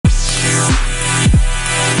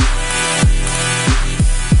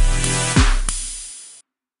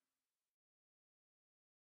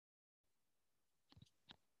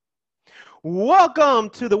Welcome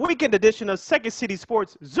to the weekend edition of Second City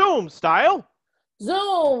Sports Zoom Style.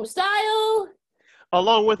 Zoom Style.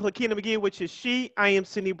 Along with Lakina McGee, which is she. I am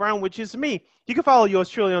Sydney Brown, which is me. You can follow yours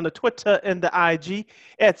truly on the Twitter and the IG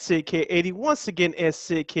at SidKid80. Once again, at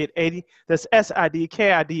SidKid80. That's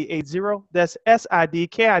SIDKID80. That's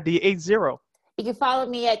SIDKID80. You can follow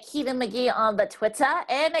me at Keita McGee on the Twitter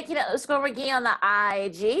and at Keita_McGee on the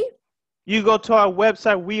IG. You go to our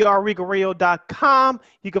website, weareregalradio.com.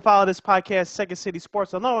 You can follow this podcast, Second City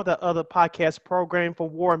Sports, along with the other podcast program for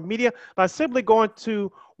War Media by simply going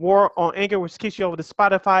to War on Anchor, which kicks you over to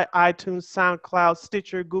Spotify, iTunes, SoundCloud,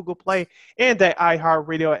 Stitcher, Google Play, and the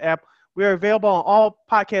iHeartRadio app. We are available on all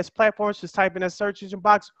podcast platforms. Just type in that search engine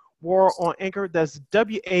box, War on Anchor. That's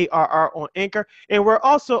WARR on Anchor. And we're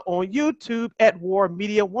also on YouTube at War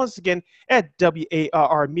Media. Once again, at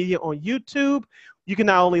WARR Media on YouTube. You can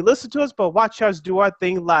not only listen to us, but watch us do our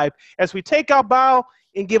thing live. As we take our bow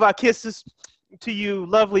and give our kisses to you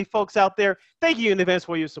lovely folks out there, thank you in advance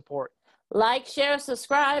for your support. Like, share,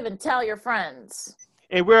 subscribe, and tell your friends.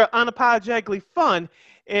 And we're unapologetically fun.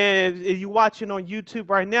 And if you're watching on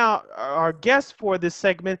YouTube right now, our guest for this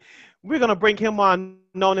segment, we're going to bring him on,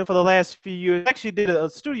 known him for the last few years. Actually did a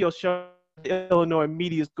studio show at Illinois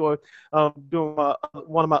Media School, doing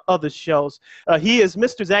one of my other shows. He is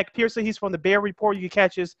Mr. Zach Pearson. He's from the Bear Report. You can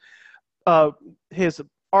catch his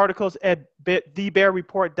articles at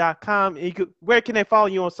thebearreport.com. And where can they follow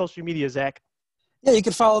you on social media, Zach? Yeah, you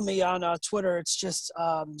can follow me on Twitter. It's just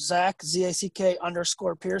Zach, ZACK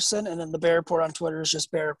 _Pearson. And then the Bear Report on Twitter is just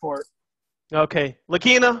Bear Report. Okay.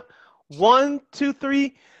 Lakina, 1, 2,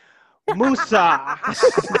 3. Musa. That's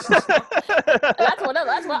what,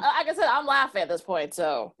 like I said, I'm laughing at this point.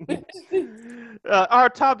 So, our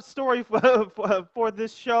top story for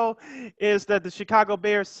this show is that the Chicago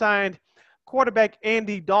Bears signed quarterback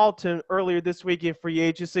Andy Dalton earlier this week in free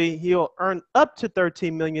agency. He'll earn up to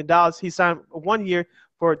 $13 million. He signed 1 year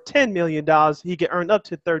for $10 million. He can earn up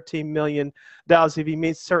to $13 million if he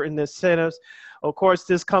meets certain incentives. Of course,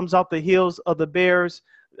 this comes off the heels of the Bears'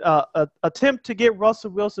 attempt to get Russell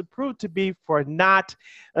Wilson proved to be for naught.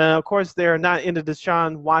 Of course, they're not into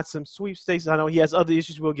Deshaun Watson sweepstakes. I know he has other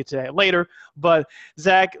issues. We'll get to that later. But,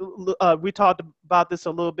 Zach, we talked about this a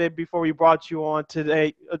little bit before we brought you on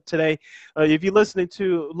today. If you're listening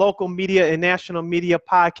to local media and national media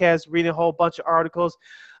podcasts, reading a whole bunch of articles,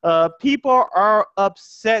 people are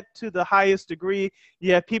upset to the highest degree.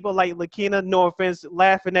 You have people like Lakina, no offense,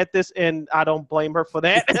 laughing at this, and I don't blame her for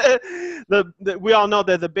that. We all know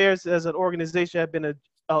that the Bears as an organization have been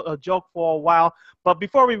a joke for a while. But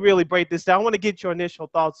before we really break this down, I want to get your initial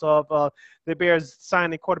thoughts of the Bears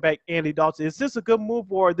signing quarterback Andy Dalton. Is this a good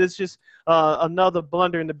move, or is this just another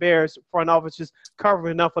blunder in the Bears front office just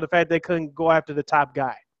covering up for the fact they couldn't go after the top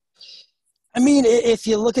guy? I mean, if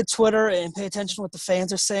you look at Twitter and pay attention to what the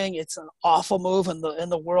fans are saying, it's an awful move and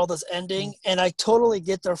the world is ending. And I totally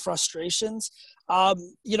get their frustrations. I'm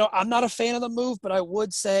not a fan of the move, but I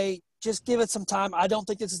would say just give it some time. I don't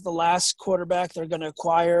think this is the last quarterback they're going to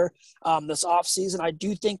acquire this offseason. I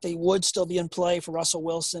do think they would still be in play for Russell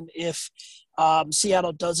Wilson if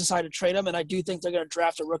Seattle does decide to trade him, and I do think they're going to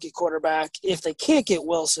draft a rookie quarterback if they can't get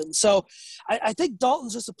Wilson. So I think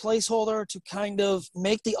Dalton's just a placeholder to kind of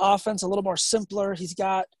make the offense a little more simpler. He's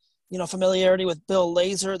got, familiarity with Bill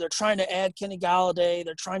Lazor. They're trying to add Kenny Golladay.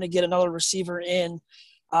 They're trying to get another receiver in.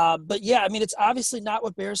 But yeah, I mean, it's obviously not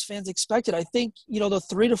what Bears fans expected. I think, the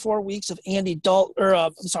 3 to 4 weeks of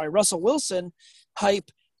Russell Wilson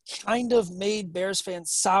hype kind of made Bears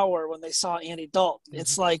fans sour when they saw Andy Dalton.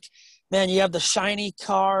 It's like, man, you have the shiny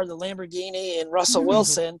car, the Lamborghini, and Russell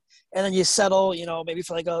Wilson, and then you settle, maybe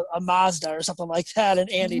for like a Mazda or something like that, and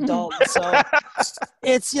Andy Dalton. So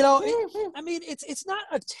it's, it's not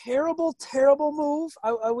a terrible, terrible move,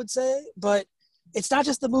 I would say, but it's not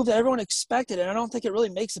just the move that everyone expected, and I don't think it really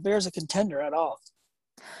makes the Bears a contender at all.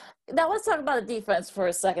 Now let's talk about the defense for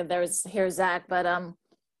a second. Here's Zach, but a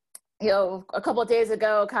couple of days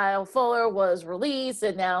ago, Kyle Fuller was released,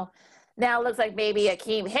 and now it looks like maybe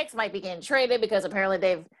Akeem Hicks might be getting traded because apparently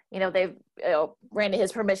they've granted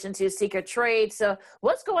his permission to seek a trade. So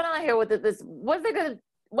what's going on here with this? What's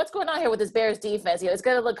going on here with this Bears defense? It's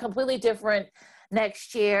going to look completely different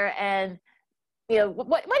next year, and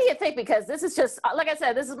what do you think? Because this is just, like I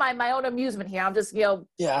said, this is my own amusement here. I'm just,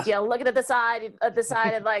 looking at the side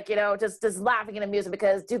and like, just laughing in amusement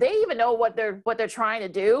because do they even know what they're trying to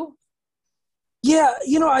do? Yeah,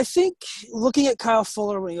 I think looking at Kyle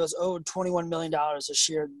Fuller when he was owed $21 million this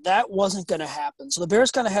year, that wasn't going to happen. So the Bears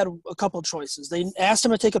kind of had a couple of choices. They asked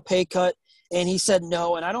him to take a pay cut, and he said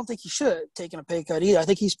no, and I don't think he should have taken a pay cut either. I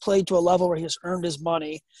think he's played to a level where he has earned his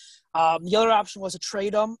money. The other option was to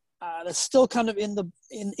trade him. that's still kind of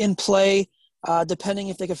in play, depending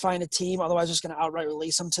if they could find a team. Otherwise, just going to outright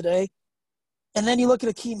release him today. And then you look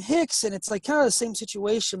at Akeem Hicks, and it's like kind of the same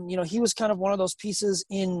situation. You know, he was kind of one of those pieces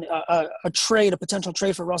in a potential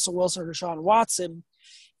trade for Russell Wilson or Deshaun Watson.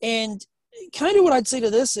 And kind of what I'd say to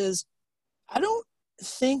this is, I don't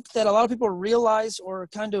think that a lot of people realize, or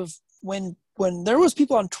kind of when there was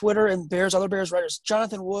people on Twitter and other Bears writers,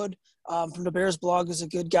 Jonathan Wood from the Bears blog is a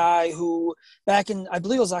good guy who back in, I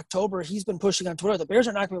believe it was October, he's been pushing on Twitter, the Bears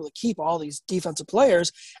are not going to be able to keep all these defensive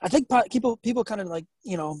players. I think people kind of like,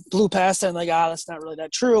 you know, blew past it and like, that's not really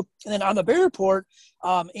that true. And then on the Bear Report,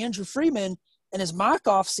 Andrew Freeman in his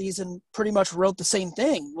mock-off season pretty much wrote the same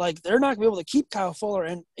thing. Like, they're not going to be able to keep Kyle Fuller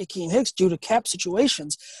and Akeem Hicks due to cap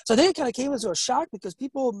situations. So I think it kind of came as a shock because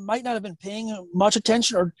people might not have been paying much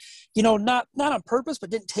attention, or, you know, not on purpose, but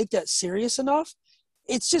didn't take that serious enough.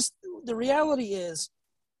 It's just, the reality is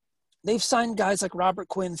they've signed guys like Robert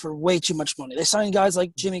Quinn for way too much money. They signed guys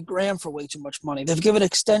like Jimmy Graham for way too much money. They've given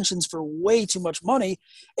extensions for way too much money.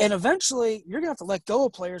 And eventually you're going to have to let go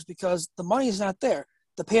of players because the money is not there.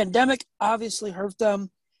 The pandemic obviously hurt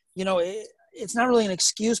them. You know, it's not really an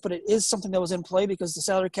excuse, but it is something that was in play because the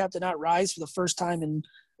salary cap did not rise for the first time in,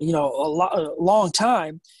 you know, a long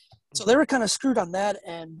time. So they were kind of screwed on that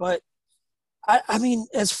end. But I mean,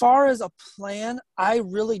 as far as a plan, I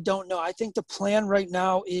really don't know. I think the plan right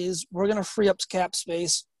now is we're going to free up cap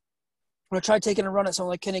space. We're going to try taking a run at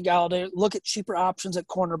someone like Kenny Galladay, look at cheaper options at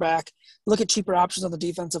cornerback, look at cheaper options on the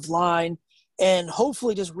defensive line, and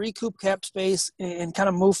hopefully just recoup cap space and kind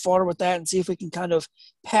of move forward with that and see if we can kind of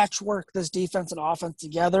patchwork this defense and offense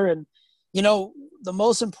together. And, you know, the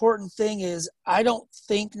most important thing is I don't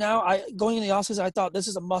think now – going in the offseason, I thought this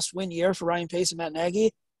is a must-win year for Ryan Pace and Matt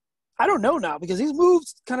Nagy. I don't know now because these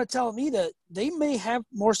moves kind of tell me that they may have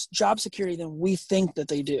more job security than we think that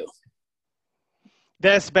they do.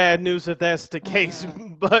 That's bad news if that's the case,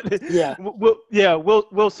 but yeah,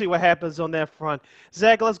 we'll see what happens on that front.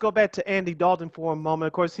 Zach, let's go back to Andy Dalton for a moment.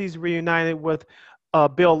 Of course, he's reunited with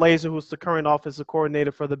Bill Lazor, who's the current offensive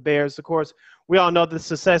coordinator for the Bears. Of course, we all know the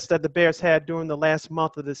success that the Bears had during the last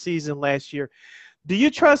month of the season last year. Do you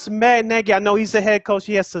trust Matt Nagy? I know he's the head coach;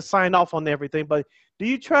 he has to sign off on everything, but do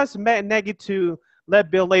you trust Matt Nagy to let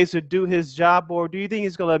Bill Lazor do his job, or do you think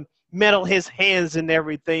he's going to meddle his hands in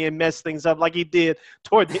everything and mess things up like he did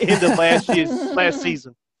toward the end of last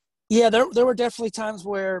season? Yeah, there were definitely times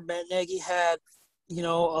where Matt Nagy had, you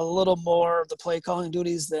know, a little more of the play calling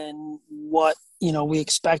duties than what, you know, we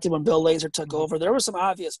expected when Bill Lazor took over. There were some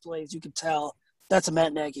obvious plays you could tell that's a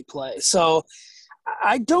Matt Nagy play. So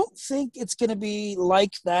I don't think it's going to be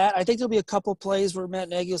like that. I think there'll be a couple plays where Matt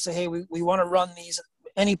Nagy will say, hey, we want to run these at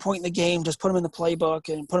any point in the game. Just put them in the playbook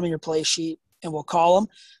and put them in your play sheet, and we'll call them.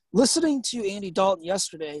 Listening to Andy Dalton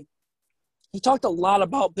yesterday, he talked a lot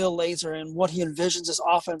about Bill Lazor and what he envisions his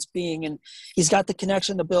offense being, and he's got the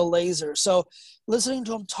connection to Bill Lazor. So listening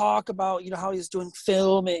to him talk about, you know, how he's doing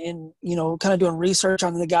film and, you know, kind of doing research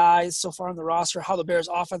on the guys so far on the roster, how the Bears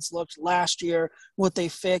offense looked last year, what they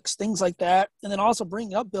fixed, things like that. And then also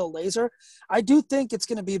bringing up Bill Lazor. I do think it's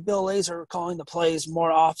going to be Bill Lazor calling the plays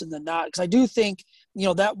more often than not, because I do think, you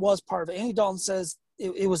know, that was part of it. Andy Dalton says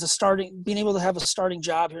it was being able to have a starting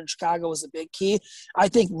job here in Chicago was the big key. I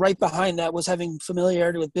think right behind that was having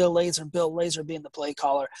familiarity with Bill Lazor and Bill Lazor being the play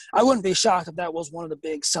caller. I wouldn't be shocked if that was one of the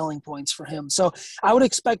big selling points for him. So I would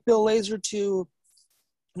expect Bill Lazor to, you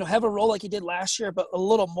know, have a role like he did last year, but a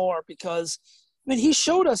little more because, I mean, he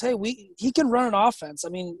showed us, hey, he can run an offense. I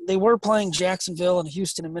mean, they were playing Jacksonville and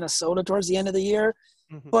Houston and Minnesota towards the end of the year,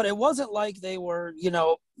 but it wasn't like they were, you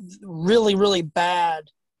know, really, really bad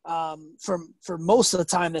for most of the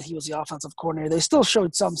time that he was the offensive coordinator. They still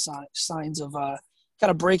showed some signs of kind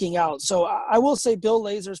of breaking out. So I will say Bill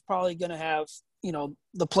Lazor is probably going to have, you know,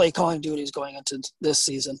 the play calling duties going into this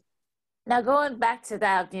season. Now, going back to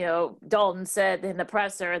that, you know, Dalton said in the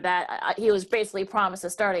presser that he was basically promised a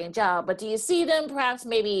starting job, but do you see them perhaps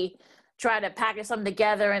maybe try to package something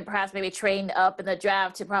together and perhaps maybe train up in the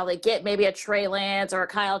draft to probably get maybe a Trey Lance or a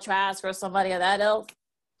Kyle Trask or somebody of that ilk?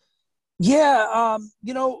 Yeah,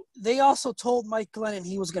 you know, they also told Mike Glennon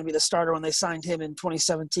he was going to be the starter when they signed him in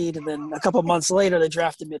 2017, and then a couple months later they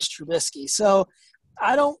drafted Mitch Trubisky. So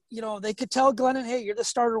I don't, you know, they could tell Glennon, hey, you're the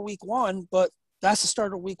starter week one, but that's the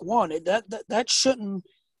starter week one. That shouldn't,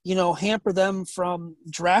 you know, hamper them from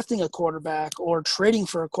drafting a quarterback or trading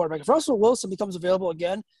for a quarterback. If Russell Wilson becomes available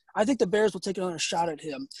again, I think the Bears will take another shot at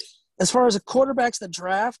him. As far as the quarterbacks that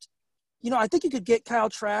draft, you know, I think you could get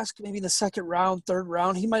Kyle Trask maybe in the second round, third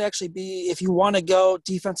round. He might actually be, if you want to go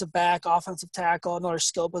defensive back, offensive tackle, another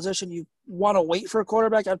skill position, you want to wait for a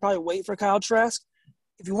quarterback, I'd probably wait for Kyle Trask.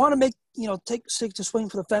 if you want to make, take to swing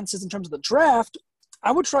for the fences in terms of the draft,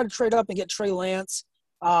 I would try to trade up and get Trey Lance.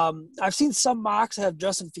 I've seen some mocks have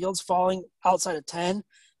Justin Fields falling outside of 10.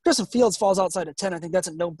 Justin Fields falls outside of 10. I think that's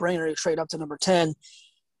a no-brainer to trade up to number 10.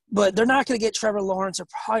 But they're not going to get Trevor Lawrence. They're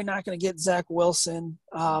probably not going to get Zach Wilson.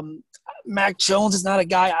 Mac Jones is not a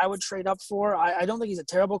guy I would trade up for. I don't think he's a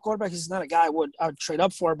terrible quarterback. He's not a guy I would trade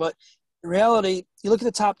up for. But in reality, you look at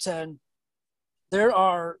the top 10, there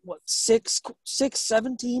are, six,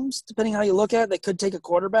 7 teams, depending how you look at it, that could take a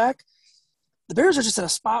quarterback. The Bears are just in a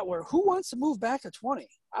spot where who wants to move back to 20?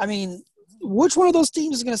 I mean, which one of those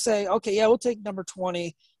teams is going to say, okay, yeah, we'll take number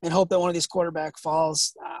 20 and hope that one of these quarterback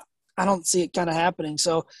falls? I don't see it kind of happening.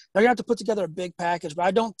 So they're going to have to put together a big package, but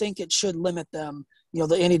I don't think it should limit them.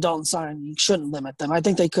 The Andy Dalton signing shouldn't limit them. I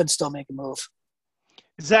think they could still make a move.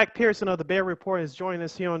 Zach Pearson of the Bear Report is joining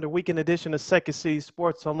us here on the weekend edition of Second City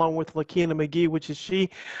Sports, along with Lakina McGee, which is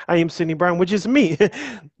she. I am Sidney Brown, which is me.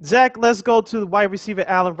 Zach, let's go to the wide receiver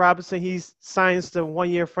Allen Robinson. He signs the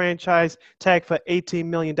one-year franchise tag for $18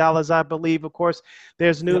 million, I believe. Of course,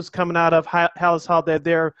 there's news coming out of Hallis Hall that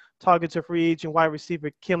they're targeted free agent wide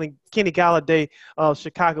receiver Kenny Galladay,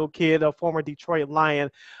 Chicago kid, a former Detroit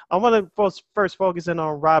Lion. I want to first focus in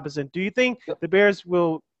on Robinson. Do you think the Bears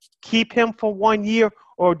will keep him for 1 year,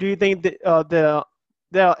 or do you think that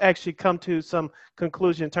they'll actually come to some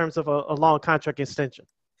conclusion in terms of a long contract extension?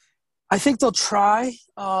 I think they'll try.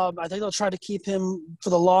 I think they'll try to keep him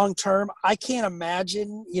for the long term. I can't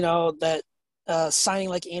imagine, that signing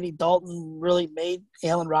like Andy Dalton really made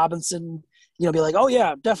Allen Robinson, be like, oh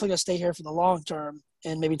yeah, I'm definitely gonna stay here for the long term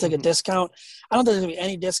and maybe take a discount. I don't think there's gonna be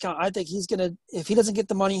any discount. I think he's gonna, if he doesn't get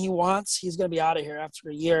the money he wants, he's gonna be out of here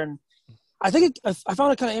after a year. And I think I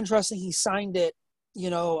found it kind of interesting he signed it,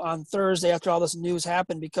 on Thursday after all this news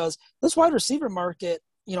happened, because this wide receiver market,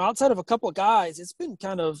 outside of a couple of guys, it's been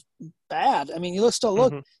kind of bad. I mean, you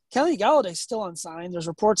look, Kenny Galladay's still unsigned. There's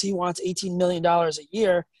reports he wants $18 million a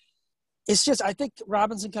year. It's just, I think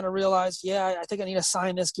Robinson kind of realized, I think I need to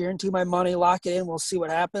sign this, guarantee my money, lock it in. We'll see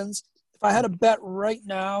what happens. If I had a bet right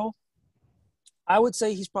now, I would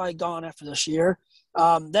say he's probably gone after this year.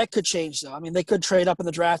 That could change, though. I mean, they could trade up in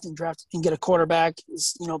the draft and get a quarterback.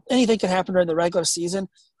 Anything could happen during the regular season.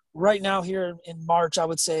 Right now, here in March, I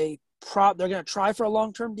would say they're going to try for a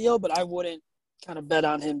long-term deal, but I wouldn't kind of bet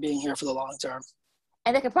on him being here for the long term.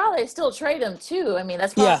 And they could probably still trade him too. I mean,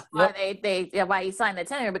 that's probably why why he signed the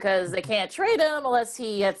tenure, because they can't trade him unless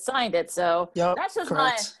he had signed it. So that's just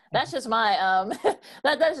my that's just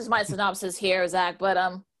my synopsis here, Zach. But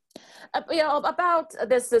about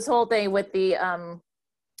this whole thing with the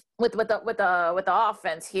with the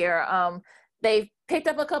offense here. They picked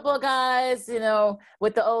up a couple of guys,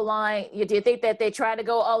 with the O-line. Do you think that they try to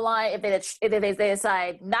go O-line if they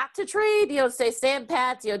decide not to trade, say stand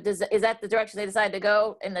pat? Is that the direction they decide to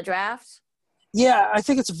go in the draft? Yeah, I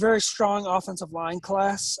think it's a very strong offensive line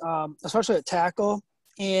class, especially at tackle.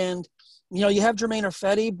 And, you have Jermaine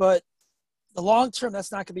Ifedi, but the long term,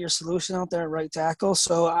 that's not going to be your solution out there at right tackle.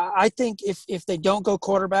 So I think if they don't go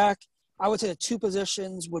quarterback, I would say the two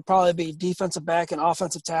positions would probably be defensive back and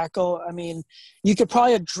offensive tackle. I mean, you could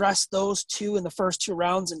probably address those two in the first 2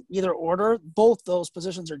 rounds in either order. Both those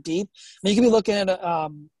positions are deep. I mean, you could be looking at,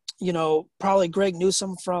 probably Greg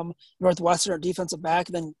Newsome from Northwestern at defensive back,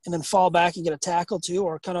 and then fall back and get a tackle too,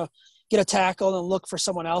 or kind of get a tackle and look for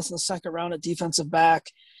someone else in the second round at defensive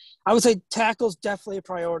back. I would say tackle's definitely a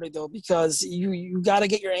priority, though, because you got to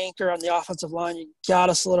get your anchor on the offensive line. You got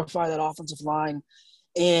to solidify that offensive line.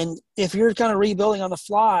 And if you're kind of rebuilding on the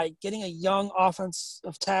fly, getting a young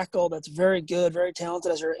offensive tackle that's very good, very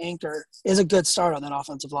talented as your anchor is a good start on that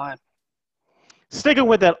offensive line. Sticking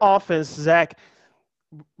with that offense, Zach,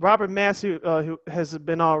 Robert Massey, who has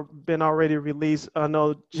been already released. I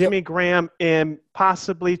know Jimmy Graham and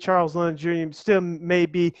possibly Charles Leno Jr. still may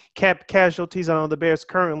be cap casualties. I know the Bears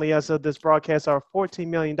currently, as of this broadcast, are $14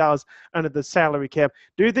 million under the salary cap.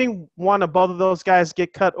 Do you think one or both of those guys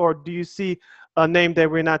get cut, or do you see a name that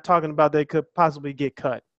we're not talking about that could possibly get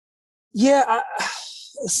cut? Yeah,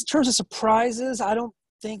 in terms of surprises, I don't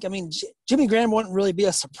think – I mean, Jimmy Graham wouldn't really be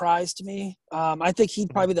a surprise to me. I think he'd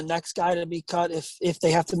probably be the next guy to be cut if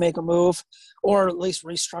they have to make a move or at least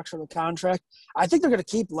restructure the contract. I think they're going to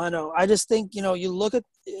keep Leno. I just think, you look at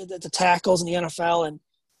the tackles in the NFL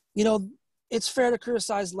and, it's fair to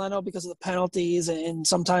criticize Leno because of the penalties and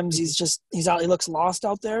sometimes he looks lost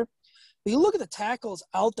out there. But you look at the tackles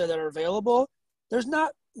out there that are available, there's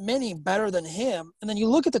not many better than him. And then you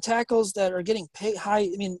look at the tackles that are getting paid high.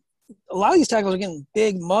 I mean, a lot of these tackles are getting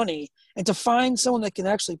big money. And to find someone that can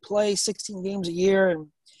actually play 16 games a year and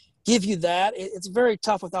give you that. It's very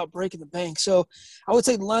tough without breaking the bank. So I would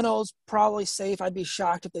say Leno's probably safe. I'd be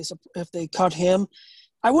shocked if they cut him.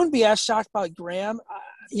 I wouldn't be as shocked by Graham.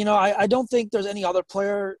 I don't think there's any other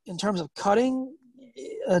player in terms of cutting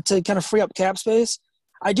to kind of free up cap space.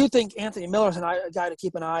 I do think Anthony Miller's a guy to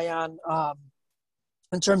keep an eye on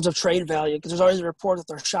in terms of trade value, because there's always a report that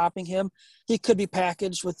they're shopping him. He could be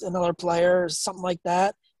packaged with another player or something like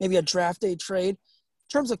that, maybe a draft day trade.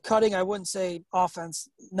 In terms of cutting, I wouldn't say offense,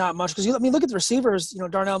 not much. Because, look at the receivers.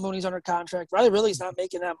 Darnell Mooney's under contract. Riley's not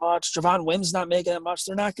making that much. Javon Wims not making that much.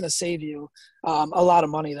 They're not going to save you a lot of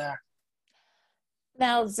money there.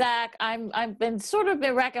 Now, Zach, I've been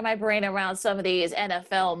racking my brain around some of these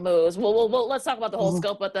NFL moves. Well, let's talk about the whole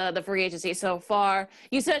scope of the free agency so far.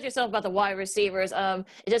 You said yourself about the wide receivers. It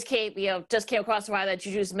just came across the wire that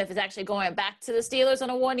Juju Smith is actually going back to the Steelers on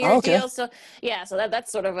a one-year deal. So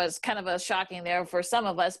that's sort of kind of a shocking there for some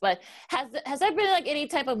of us. But has there been like any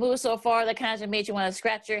type of move so far that kind of made you want to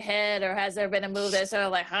scratch your head, or has there been a move that's sort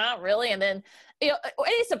of like, huh, really? And then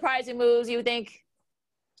any surprising moves you think?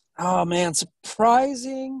 Oh, man,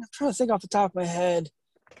 surprising. I'm trying to think off the top of my head.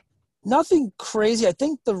 Nothing crazy. I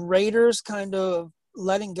think the Raiders kind of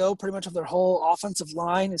letting go pretty much of their whole offensive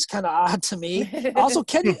line is kind of odd to me. Also,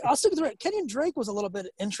 I'll stick with Kenyon Drake was a little bit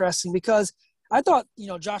interesting, because I thought,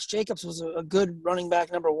 Josh Jacobs was a good running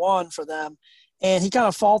back number one for them, and he kind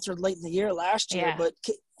of faltered late in the year last year. Yeah. But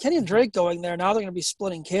Kenyon Drake going there, now they're going to be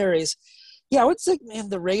splitting carries. Yeah, I would say, man,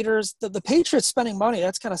 the Raiders, the Patriots spending money,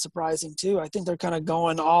 that's kind of surprising too. I think they're kind of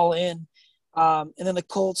going all in. And then the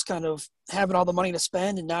Colts kind of having all the money to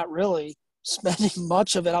spend and not really spending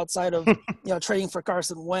much of it outside of, trading for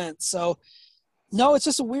Carson Wentz. So, no, it's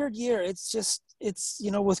just a weird year. It's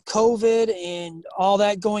with COVID and all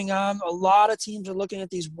that going on, a lot of teams are looking at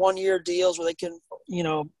these one-year deals where they can,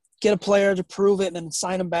 get a player to prove it and then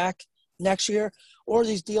sign them back next year. Or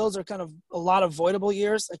these deals are kind of a lot of voidable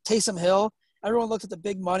years, like Taysom Hill. Everyone looked at the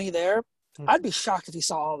big money there. I'd be shocked if he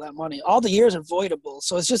saw all that money. All the years are voidable.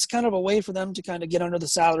 So it's just kind of a way for them to kind of get under the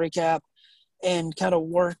salary cap and kind of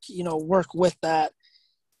work with that.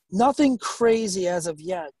 Nothing crazy as of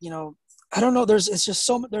yet. I don't know. There's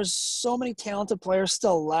so many talented players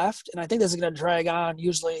still left. And I think this is going to drag on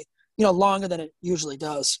usually, longer than it usually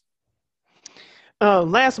does.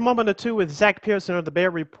 Last moment or two with Zach Pearson of the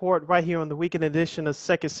Bear Report right here on the weekend edition of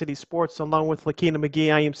Second City Sports, along with Lakina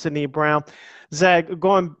McGee. I am Sydney Brown. Zach,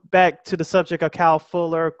 going back to the subject of Kyle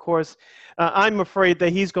Fuller, of course, I'm afraid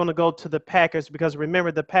that he's going to go to the Packers, because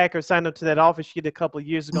remember, the Packers signed up to that offer sheet a couple of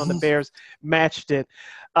years ago, and the Bears matched it.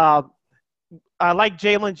 I like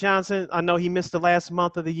Jalen Johnson. I know he missed the last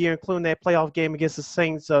month of the year, including that playoff game against the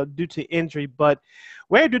Saints due to injury. But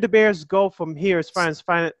where do the Bears go from here as far as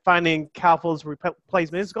finding Kyle Fuller's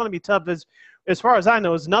replacement? It's going to be tough. As far as I know,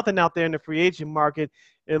 there's nothing out there in the free agent market.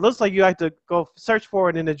 It looks like you have to go search for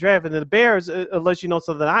it in the draft. And the Bears, unless you know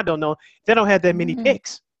something I don't know, they don't have that many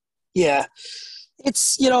picks. Yeah.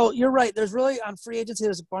 It's, you're right. There's really, on free agency,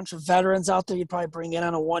 there's a bunch of veterans out there you'd probably bring in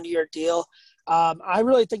on a one-year deal. I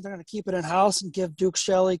really think they're going to keep it in-house and give Duke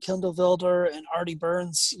Shelley, Kindle Wilder, and Artie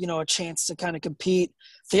Burns, a chance to kind of compete.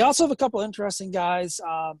 They also have a couple interesting guys.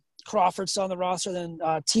 Crawford still on the roster, then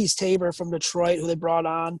Tease Tabor from Detroit, who they brought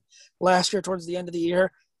on last year towards the end of the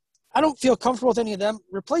year. I don't feel comfortable with any of them.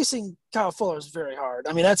 Replacing Kyle Fuller is very hard.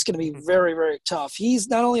 I mean, that's going to be very, very tough. He's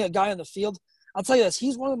not only a guy on the field, I'll tell you this,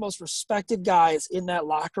 he's one of the most respected guys in that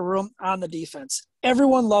locker room on the defense.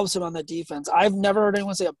 Everyone loves him on the defense. I've never heard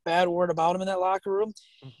anyone say a bad word about him in that locker room.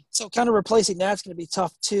 So kind of replacing that's going to be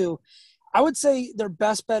tough too. I would say their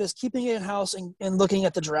best bet is keeping it in-house and looking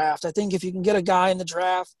at the draft. I think if you can get a guy in the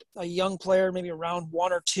draft, a young player, maybe around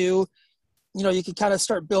 1 or 2, you can kind of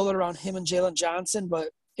start building around him and Jalen Johnson,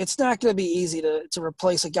 but it's not going to be easy to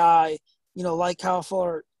replace a guy, like Kyle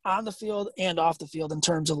Fuller on the field and off the field in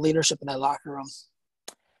terms of leadership in that locker room.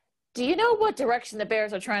 Do you know what direction the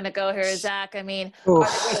Bears are trying to go here, Zach? I mean, are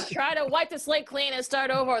they going to try to wipe the slate clean and start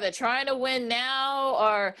over? Are they trying to win now?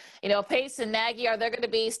 Or, Pace and Nagy, are they going to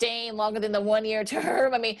be staying longer than the one-year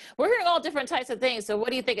term? I mean, we're hearing all different types of things. So what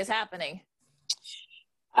do you think is happening?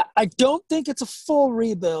 I don't think it's a full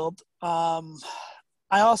rebuild. I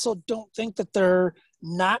also don't think that they're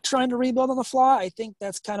not trying to rebuild on the fly. I think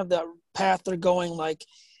that's kind of the path they're going, like,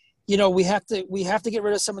 we have to get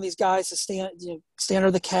rid of some of these guys to stay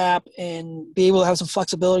under the cap and be able to have some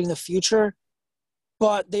flexibility in the future.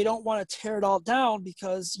 But they don't want to tear it all down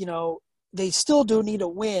because, they still do need a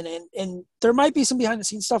win. And there might be some behind the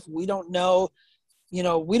scenes stuff we don't know.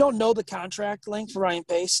 We don't know the contract length for Ryan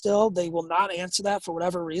Pace still. They will not answer that for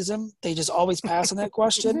whatever reason. They just always pass on that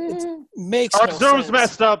question. It makes Our no Zoom's sense.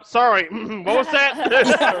 messed up. Sorry. What was that?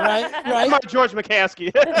 Yeah, right. I'm not George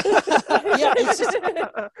McCaskey. Yeah,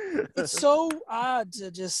 it's so odd to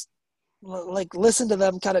just listen to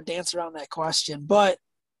them kind of dance around that question. But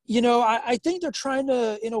I think they're trying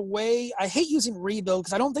to, in a way, I hate using rebuild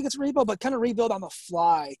because I don't think it's rebuild, but kind of rebuild on the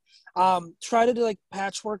fly. Try to do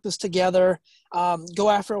patchwork this together, go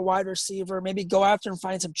after a wide receiver, maybe go after and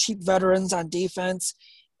find some cheap veterans on defense,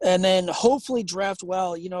 and then hopefully draft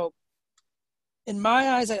well. In my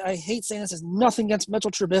eyes, I hate saying this, there's nothing against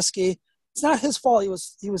Mitchell Trubisky. It's not his fault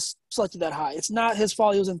he was selected that high. It's not his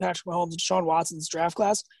fault he was in Patrick Mahomes and Deshaun Watson's draft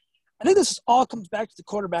class. I think this all comes back to the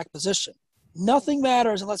quarterback position. Nothing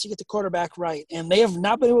matters unless you get the quarterback right. And they have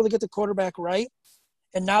not been able to get the quarterback right.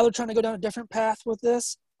 And now they're trying to go down a different path with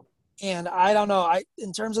this. And I don't know.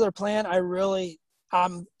 In terms of their plan,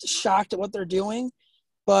 I'm shocked at what they're doing.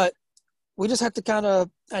 But we just have to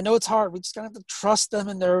I know it's hard. We just kind of have to trust them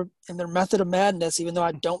in their method of madness, even though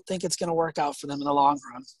I don't think it's going to work out for them in the long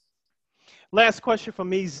run. Last question for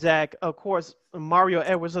me, Zach. Of course, Mario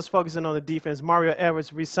Edwards, let's focusing on the defense. Mario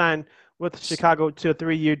Edwards re-signed with Chicago to a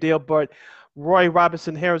 3-year deal, but Roy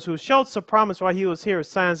Robinson Harris, who showed some promise while he was here,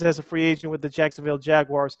 signs as a free agent with the Jacksonville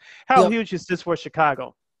Jaguars. How huge is this for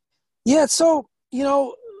Chicago? Yeah, so,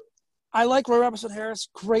 I like Roy Robinson Harris.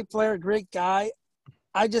 Great player, great guy.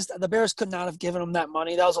 The Bears could not have given him that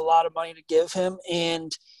money. That was a lot of money to give him.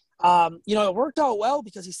 And, it worked out well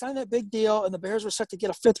because he signed that big deal, and the Bears were set to get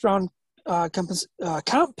a 5th-round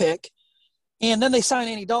comp pick. And then they sign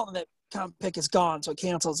Andy Dalton, that comp pick is gone, so it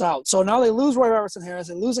cancels out. So now they lose Roy Robertson Harris,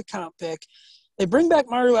 they lose a comp pick. They bring back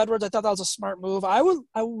Mario Edwards. I thought that was a smart move. I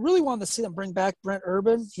really wanted to see them bring back Brent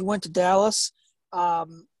Urban. He went to Dallas.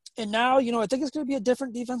 And now, I think it's going to be a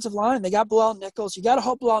different defensive line. They got Bilal Nichols. You got to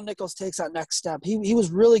hope Bilal Nichols takes that next step. He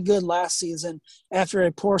was really good last season after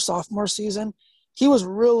a poor sophomore season. He was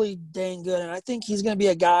really dang good, and I think he's going to be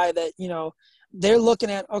a guy that, they're looking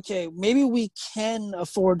at, okay, maybe we can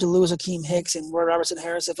afford to lose Akeem Hicks and Roy Robertson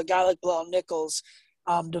Harris if a guy like Bilal Nichols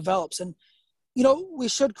develops. And, we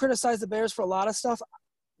should criticize the Bears for a lot of stuff.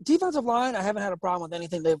 Defensive line, I haven't had a problem with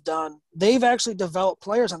anything they've done. They've actually developed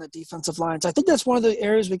players on the defensive line. So I think that's one of the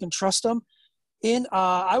areas we can trust them in.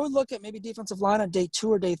 I would look at maybe defensive line on day 2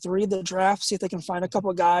 or day 3 of the draft, see if they can find a couple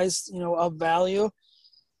of guys, of value.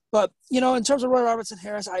 But, in terms of Roy Robertson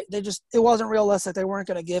Harris, it wasn't realistic. They weren't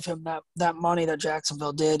going to give him that money that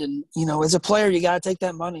Jacksonville did. And, as a player, you got to take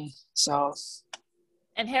that money. So.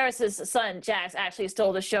 And Harris's son, Jax, actually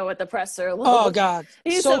stole the show at the presser. Oh, God.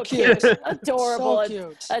 He's so cute. Adorable. So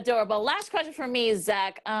cute. Adorable. Last question for me,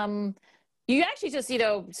 Zach. You actually just,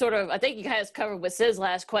 sort of, I think you guys covered with Sid's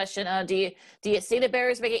last question. Do you see the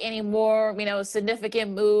Bears making any more,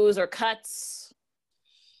 significant moves or cuts?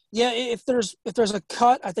 Yeah, if there's a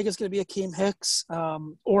cut, I think it's going to be Akeem Hicks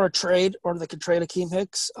or a trade, or they could trade Akeem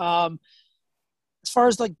Hicks. As far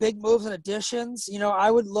as big moves and additions,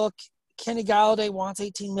 I would look. Kenny Galladay wants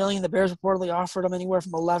 $18 million. The Bears reportedly offered him anywhere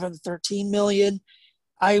from $11 to $13 million.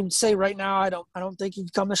 I would say right now, I don't think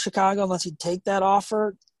he'd come to Chicago unless he'd take that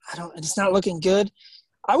offer. It's not looking good.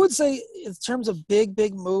 I would say in terms of big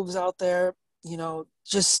moves out there,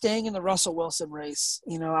 just staying in the Russell Wilson race.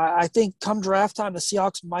 I think come draft time, the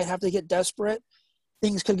Seahawks might have to get desperate.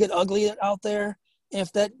 Things could get ugly out there. And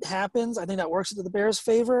if that happens, I think that works into the Bears'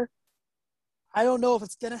 favor. I don't know if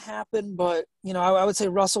it's going to happen, but, I would say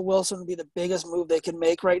Russell Wilson would be the biggest move they can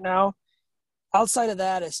make right now. Outside of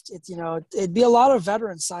that, it'd be a lot of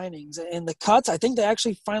veteran signings. And the cuts, I think they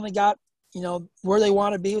actually finally got, where they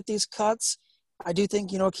want to be with these cuts. I do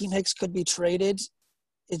think, Akeem Hicks could be traded.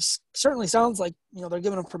 It certainly sounds like, they're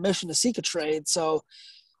giving him permission to seek a trade. So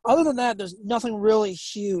other than that, there's nothing really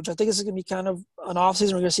huge. I think this is going to be kind of an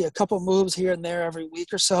offseason. We're going to see a couple moves here and there every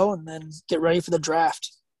week or so, and then get ready for the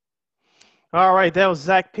draft. All right, that was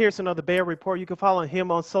Zach Pearson of the Bear Report. You can follow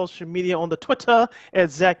him on social media on the Twitter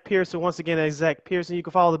at Zach Pearson. Once again, at Zach Pearson. You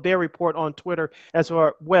can follow the Bear Report on Twitter as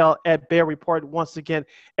well at Bear Report. Once again,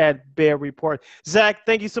 at Bear Report. Zach,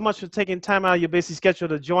 thank you so much for taking time out of your busy schedule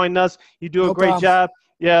to join us. You do a great job.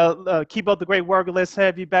 Yeah, keep up the great work. Let's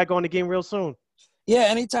have you back on the game real soon. Yeah,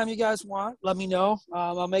 anytime you guys want, let me know.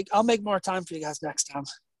 I'll make more time for you guys next time.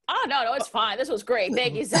 Oh, no, it's fine. This was great.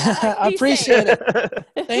 Thank you, Zach. I appreciate it.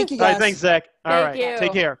 Thank you, guys. All right, thanks, Zach. All right, you.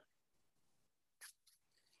 Take care.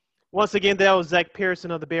 Once again, that was Zach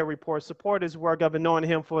Pearson of the Bear Report. Support his work. I've been knowing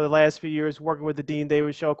him for the last few years, working with the Dean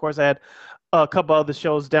Davis Show. Of course, I had a couple other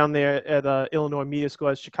shows down there at Illinois Media School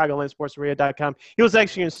at ChicagolandSportsRadio.com. He was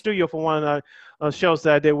actually in studio for one of the shows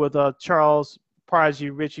that I did with Charles surprise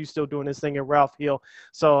you, Rich. He's still doing this thing in Ralph Hill.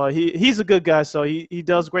 So he's a good guy. So he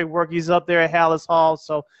does great work. He's up there at Hallis Hall.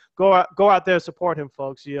 So go out there and support him,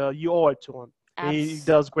 folks. You owe it to him. He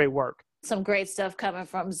does great work. Some great stuff coming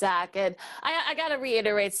from Zach, and I gotta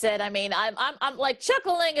reiterate, Sid. I mean, I'm like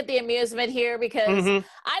chuckling at the amusement here because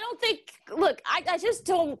I don't think. Look, I just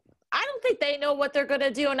don't. I don't think they know what they're going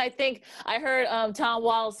to do. And I think I heard Tom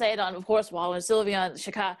Wall say it on, of course, Wall and Sylvia on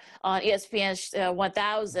Chicago on ESPN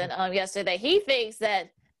 1000 yesterday. He thinks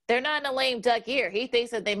that they're not in a lame duck year. He thinks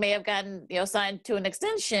that they may have gotten, signed to an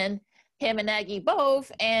extension, him and Nagy both,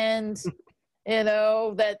 and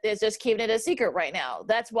that it's just keeping it a secret right now.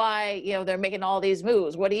 That's why, they're making all these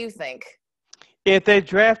moves. What do you think? If they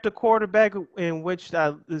draft a quarterback in which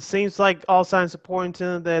it seems like all signs are pointing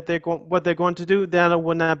to that what they're going to do, then I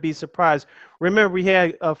would not be surprised. Remember, we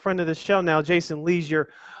had a friend of the show now, Jason Leisure,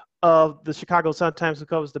 of the Chicago Sun-Times, who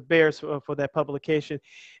covers the Bears for that publication,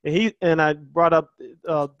 and I brought up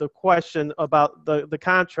the question about the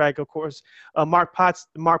contract. Of course, Mark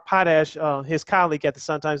Potash, his colleague at the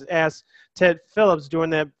Sun-Times, asked Ted Phillips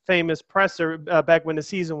during that famous presser back when the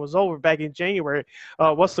season was over back in January,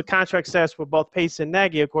 what's the contract status for both Pace and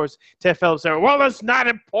Nagy? Of course, Ted Phillips said, well, that's not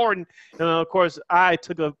important. And of course, I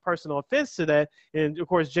took a personal offense to that. And of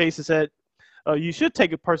course, Jason said, you should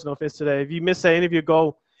take a personal offense to that. If you missed that interview,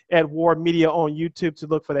 go at War Media on YouTube to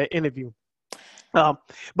look for that interview. But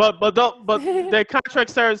their contract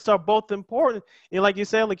status are both important. And like you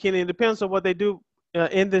said, Lakina, it depends on what they do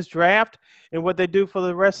in this draft and what they do for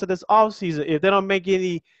the rest of this offseason. If they don't make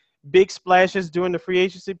any big splashes during the free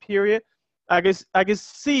agency period, I guess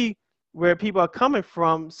see where people are coming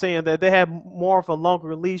from saying that they have more of a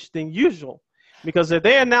longer leash than usual. Because if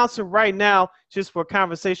they announce it right now, just for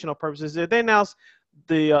conversational purposes, if they announce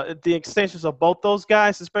the extensions of both those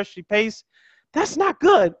guys, especially Pace, that's not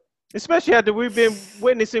good. Especially after we've been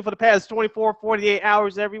witnessing for the past 24, 48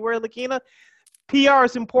 hours everywhere, Lakina. PR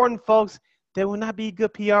is important, folks. There will not be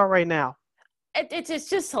good PR right now. It's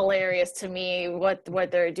just hilarious to me what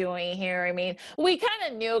they're doing here. I mean, we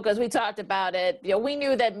kind of knew because we talked about it. We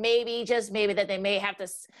knew that maybe that they may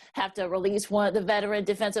have to release one of the veteran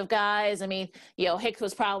defensive guys. I mean, Hicks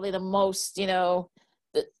was probably the most,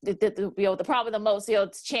 probably the most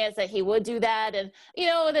chance that he would do that, and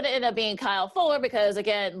then it ended up being Kyle Fuller because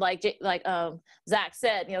again, like Zach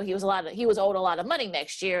said, he was owed a lot of money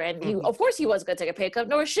next year, and of course he wasn't going to take a pay cut,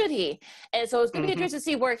 nor should he. And so it's going to be interesting to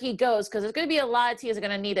see where he goes because there's going to be a lot of teams that are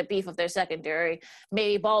going to need a beef of their secondary.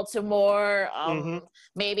 Maybe Baltimore,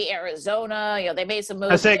 maybe Arizona. They made some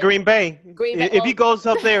moves. I said Green Bay. If he goes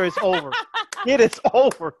up there, it's over. It is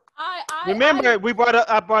over. Remember,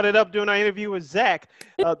 I brought it up during our interview with Zach.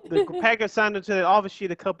 The Packers signed him to the offer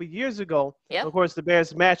sheet a couple of years ago. Yep. Of course, the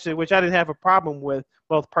Bears matched it, which I didn't have a problem with,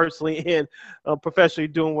 both personally and professionally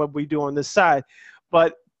doing what we do on this side.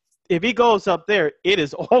 But if he goes up there, it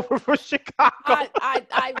is over for Chicago.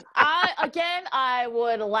 I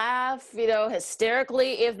would laugh,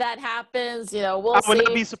 hysterically if that happens. We'll see. I would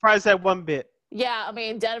not be surprised at one bit. Yeah, I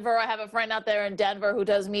mean, Denver, I have a friend out there in Denver who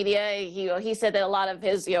does media. He said that a lot of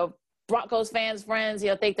his, Broncos fans, friends,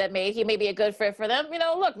 think that he may be a good fit for them.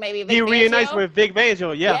 Look, maybe Vic Fangio reunites with Vic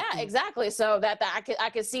Fangio. Yeah, exactly. So that I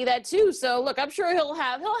could see that too. So look, I'm sure he'll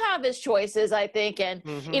have his choices, I think, and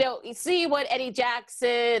see what Eddie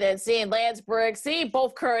Jackson and seeing Lance Briggs, see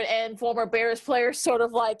both current and former Bears players sort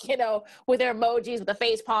of like with their emojis, with the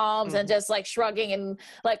face palms, and just like shrugging and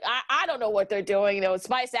like I don't know what they're doing.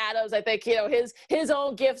 Spice Adams, I think his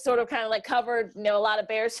own gift sort of kind of like covered a lot of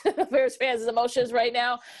Bears fans' emotions right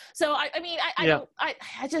now. So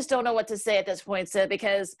I just don't know what to say at this point, Sid,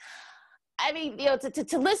 because I mean,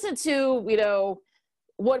 to listen to,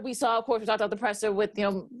 what we saw, of course, we talked about the presser with,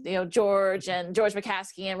 George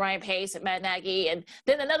McCaskey and Ryan Pace and Matt Nagy. And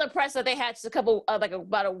then another presser they had just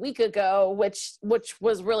about a week ago, which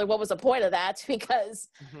was really, what was the point of that? Because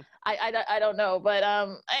I don't know. But I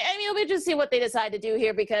mean, it'll be interesting to see what they decide to do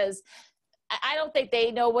here because I don't think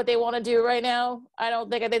they know what they want to do right now. I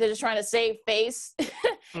think they're just trying to save face.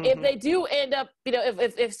 If they do end up,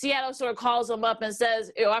 if Seattle sort of calls them up and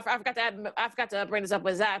says, I forgot to bring this up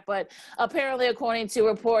with Zach, but apparently according to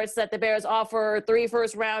reports that the Bears offer 3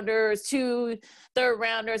 first-rounders, 2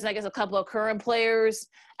 third-rounders, and I guess a couple of current players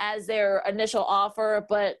as their initial offer.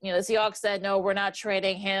 But, the Seahawks said, no, we're not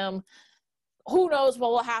trading him. Who knows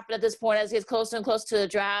what will happen at this point as he gets closer and closer to the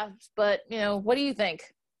draft. But, what do you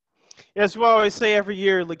think? As well, I say every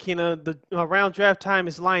year, Lakina, the around draft time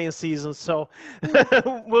is lion season, so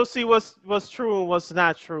we'll see what's true and what's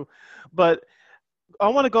not true. But I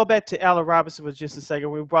want to go back to Allen Robinson for just a second.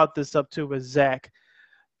 We brought this up too with Zach.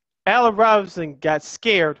 Allen Robinson got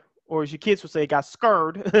scared or as your kids would say, got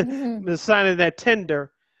scared, Mhm. signing that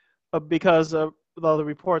tender because of the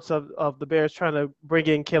reports of the Bears trying to bring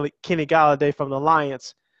in Kenny Galladay from the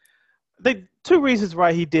Lions. Two reasons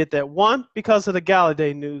why he did that. One, because of the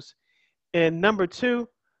Galladay news. And number two,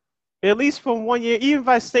 at least from 1 year, even if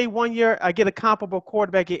I stay 1 year, I get a comparable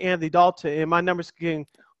quarterback in Andy Dalton, and my numbers can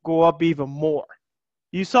go up even more.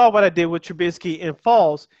 You saw what I did with Trubisky and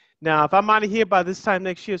Falls. Now, if I'm out of here by this time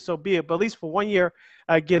next year, so be it. But at least for 1 year,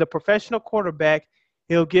 I get a professional quarterback.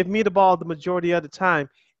 He'll give me the ball the majority of the time.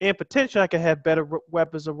 And potentially, I can have better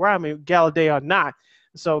weapons around me, Galladay or not.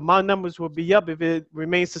 So my numbers will be up if it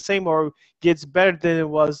remains the same or gets better than it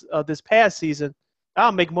was this past season.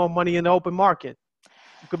 I'll make more money in the open market.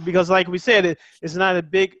 Because, like we said, it's not a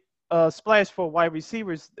big splash for wide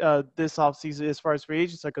receivers this offseason as far as free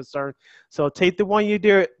agents are concerned. So take the 1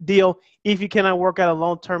 year deal if you cannot work out a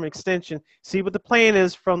long-term extension. See what the plan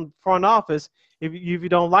is from front office. If you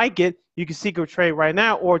don't like it, you can seek a trade right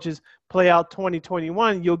now or just play out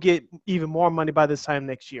 2021. You'll get even more money by this time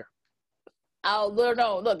next year. Oh,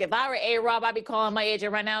 no. Look, if I were A-Rob, I'd be calling my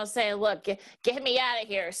agent right now and saying, look, get me out of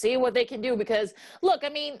here. See what they can do. Because, look, I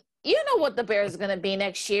mean, you know what the Bears are going to be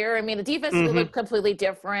next year. I mean, the defense is going to look completely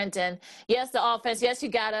different. And, yes, the offense, yes, you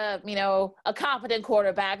got a competent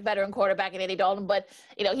quarterback, veteran quarterback in Andy Dalton. But,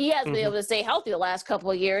 he has been able to stay healthy the last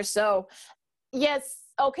couple of years. So, yes.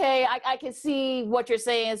 Okay, I can see what you're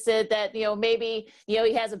saying, Sid, that, maybe,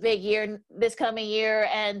 he has a big year this coming year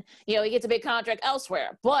and, he gets a big contract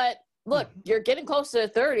elsewhere. But look, you're getting close to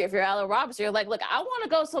 30 if you're Allen Robinson. You're like, look, I want to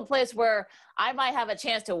go someplace where I might have a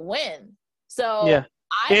chance to win. So yeah.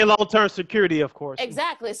 And long-term security, of course.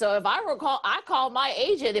 Exactly. So if I call my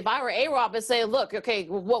agent, if I were A-Rob and say, look, okay,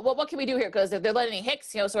 what can we do here? Because if they're letting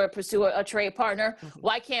Hicks, sort of pursue a trade partner,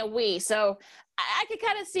 why can't we? So I can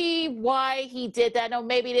kind of see why he did that. No,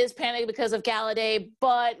 maybe it is panic because of Galladay,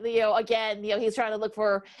 but again, he's trying to look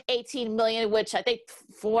for 18 million, which I think,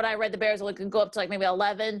 for what I read, the Bears can go up to like maybe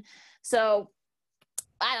 11. So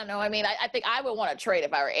I don't know. I mean, I think I would want to trade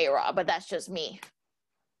if I were A-Rob, but that's just me.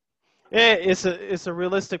 Yeah, it's a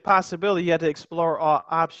realistic possibility. You have to explore all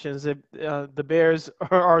options. If the Bears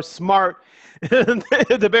are smart,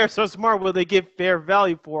 the Bears are smart. Will they get fair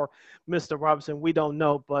value for Mr. Robinson? We don't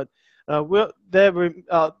know, but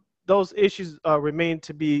those issues remain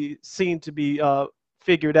to be seen to be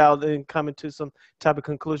figured out and coming to some type of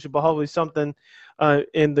conclusion. But hopefully something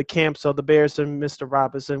in the camps of the Bears and Mr.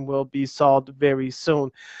 Robinson will be solved very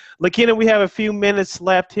soon. Lakina, we have a few minutes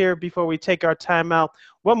left here before we take our timeout.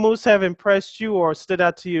 What moves have impressed you or stood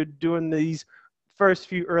out to you during these first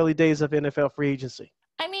few early days of NFL free agency?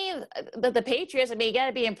 I mean, the Patriots, you got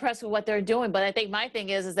to be impressed with what they're doing. But I think my thing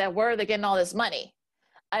is that where are they getting all this money?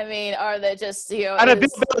 I mean, are they just, out of Bill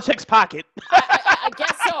Belichick's pocket? I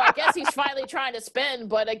guess so. I guess he's finally trying to spend.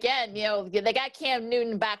 But again, they got Cam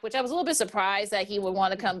Newton back, which I was a little bit surprised that he would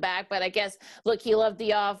want to come back. But I guess, look, he loved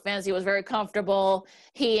the offense. He was very comfortable.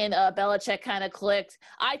 He and Belichick kind of clicked.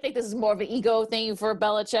 I think this is more of an ego thing for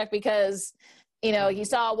Belichick because, you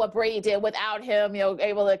saw what Brady did without him,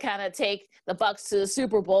 able to kind of take the Bucs to the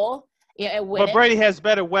Super Bowl. And win but Brady has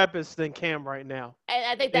better weapons than Cam right now. And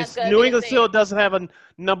I think that's good. New England still doesn't have a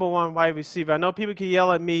number one wide receiver. I know people can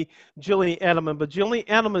yell at me, Julian Edelman, but Julian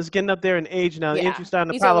Edelman is getting up there in age now. The injury's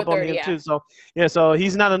starting to pile up on him too. So so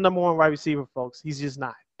he's not a number one wide receiver, folks. He's just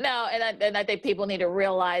not. No, and I think people need to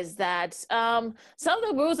realize that some of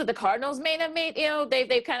the moves that the Cardinals may have made,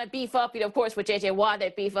 they kind of beef up, of course, with J.J. Watt,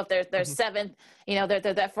 they beef up their seventh,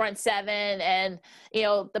 their front seven. And,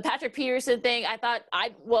 the Patrick Peterson thing, I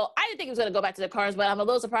didn't think he was going to go back to the Cardinals, but I'm a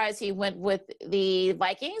little surprised he went with the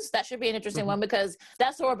Vikings. That should be an interesting one because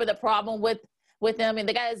that's sort of been the problem with them. And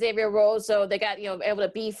they got Xavier Rhodes, so they got, able to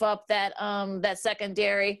beef up that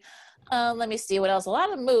secondary. Let me see what else. A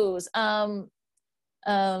lot of moves.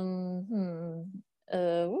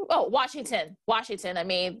 Washington. I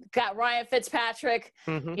mean, got Ryan Fitzpatrick.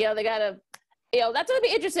 They got a, that's going to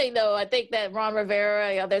be interesting though. I think that Ron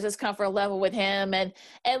Rivera, there's this comfort level with him. And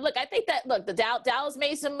look, I think that, the Dallas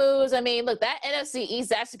made some moves. I mean, look, that NFC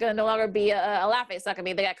East is actually going to no longer be a laughingstock. I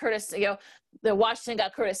mean, they got Curtis, the Washington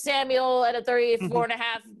got Curtis Samuel at a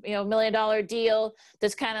 $34.5 million deal.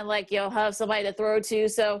 Just kind of like, have somebody to throw to.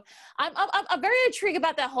 So I'm very intrigued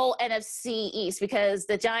about that whole NFC East because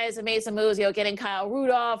the Giants have made some moves, getting Kyle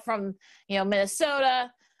Rudolph from,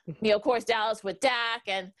 Minnesota, of course, Dallas with Dak.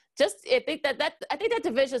 And just, I think that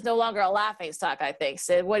division is no longer a laughingstock, I think.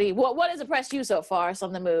 Sid, what has impressed you so far, some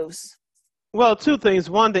of the moves? Well, two things.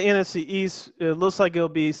 One, the NFC East, it looks like it'll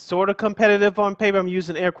be sort of competitive on paper. I'm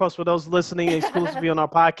using air quotes for those listening exclusively on our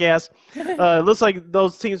podcast. It looks like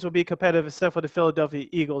those teams will be competitive except for the Philadelphia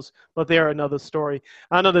Eagles, but they're another story.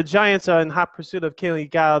 I know the Giants are in hot pursuit of Kenny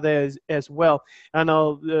Galladay as well. I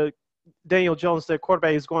know Daniel Jones, their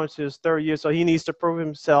quarterback, is going to his third year, so he needs to prove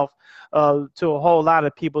himself to a whole lot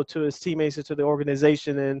of people, to his teammates, and to the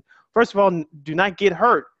organization. And first of all, do not get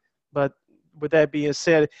hurt. But with that being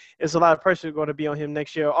said, there's a lot of pressure going to be on him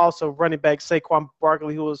next year. Also, running back Saquon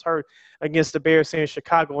Barkley, who was hurt against the Bears here in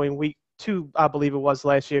Chicago in week 2, I believe it was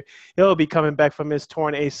last year. He'll be coming back from his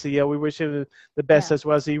torn ACL. We wish him the best as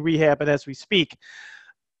well as he rehabbing as we speak.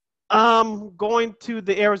 Going to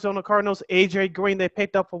the Arizona Cardinals, A.J. Green, they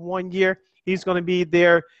picked up for 1 year. He's going to be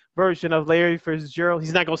their version of Larry Fitzgerald.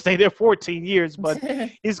 He's not going to stay there 14 years, but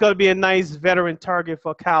he's going to be a nice veteran target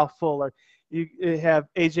for Kyle Fuller. You have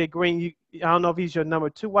A.J. Green. I don't know if he's your number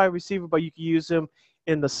 2 wide receiver, but you can use him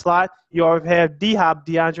in the slot. You already have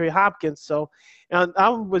DeAndre Hopkins. So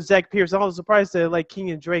I'm with Zach Pierce. I was surprised that let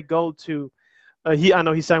Kenyon Drake go to I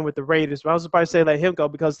know he signed with the Raiders, but I was surprised they let him go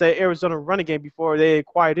because the Arizona running game before they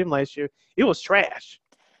acquired him last year, it was trash.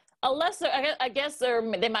 Unless I guess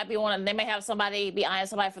they might be they may have somebody be eyeing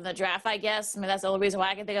somebody from the draft, I guess. I mean, that's the only reason why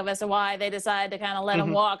I can think of as to why they decided to kind of let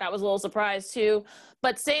him walk. I was a little surprised too.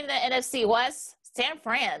 But saying the NFC West, San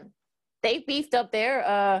Fran, they beefed up their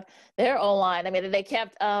O-line. I mean, they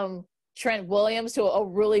kept Trent Williams to a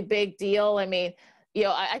really big deal. I mean,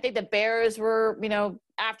 I think the Bears were,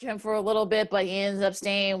 after him for a little bit, but he ends up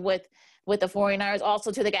staying with the 49ers.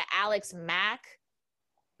 Also, too, they got Alex Mack,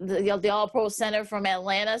 the All-Pro center from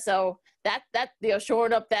Atlanta. So that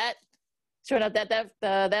shoring up that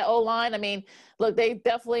O-line. I mean, look, they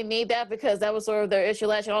definitely need that because that was sort of their issue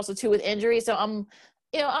last year. Also, too, with injury. So I'm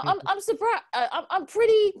surprised. I'm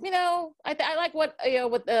pretty, I like what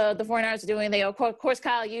the 49ers are doing. They, of course,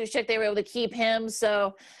 Kyle Juszczyk, they were able to keep him.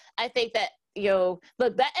 So I think that,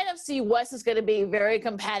 look, that NFC West is going to be very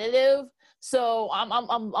competitive. So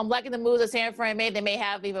I'm liking the moves that San Fran made. They may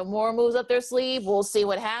have even more moves up their sleeve. We'll see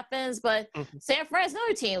what happens. But San Fran's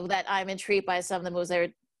another team that I'm intrigued by some of the moves they're.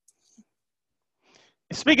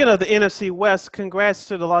 Speaking of the NFC West, congrats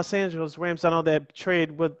to the Los Angeles Rams. I know that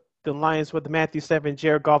trade with the Lions with Matthew Stafford and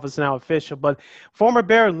Jared Goff is now official, but former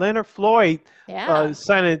Bear Leonard Floyd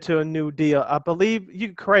signed into a new deal. I believe, you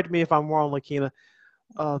can correct me if I'm wrong, Lakina,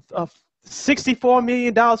 $64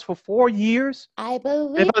 million for 4 years. I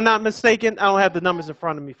believe. If I'm not mistaken, I don't have the numbers in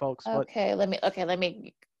front of me, folks. Okay, let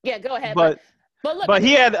me. Yeah, go ahead. But look,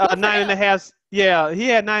 he had 9.5. Yeah, he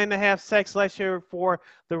had 9.5 sacks last year for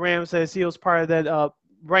the Rams as he was part of that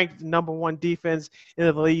ranked number 1 defense in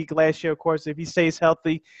the league last year. Of course, if he stays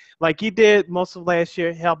healthy, like he did most of last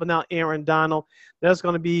year, helping out Aaron Donald, that's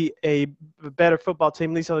going to be a better football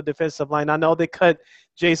team, at least on the defensive line. I know they cut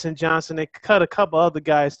Jason Johnson. They cut a couple other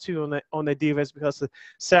guys, too, on their defense because of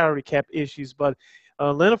salary cap issues. But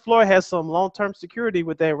Leonard Floyd has some long-term security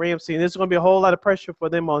with that Rams team. There's going to be a whole lot of pressure for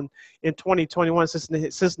them in 2021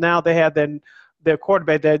 since now they have their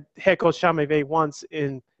quarterback that head coach Sean McVay wants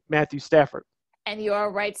in Matthew Stafford. And you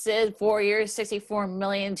are right, Sid. 4 years, $64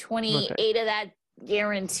 million, 28 of that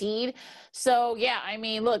guaranteed. So, yeah, I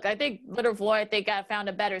mean, look, I think Leonard Floyd, found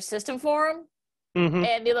a better system for him.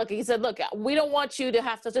 And he said, look, we don't want you to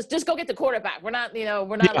have to just go get the quarterback. We're not,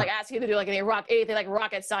 like asking you to do like anything like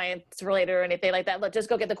rocket science related or anything like that. Look, just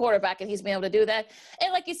go get the quarterback, and he's been able to do that.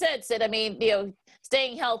 And like you said, Sid, I mean,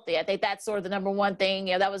 staying healthy, I think that's sort of the number one thing.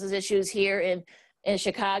 That was his issues here in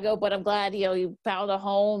Chicago, but I'm glad, he found a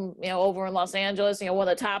home, over in Los Angeles, one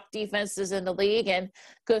of the top defenses in the league, and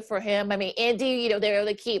good for him. I mean, Indy, they were able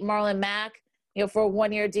to keep Marlon Mack, for a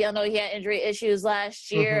 1-year deal. I know he had injury issues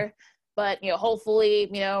last year, but, hopefully,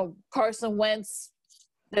 Carson Wentz,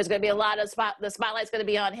 there's going to be a lot of the spotlight's going to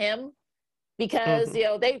be on him because,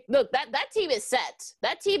 that team is set.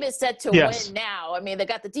 That team is set to win now. I mean, they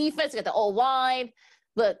got the defense, they got the O-line.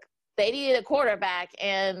 Look, they needed a quarterback,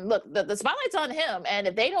 and look, the spotlight's on him. And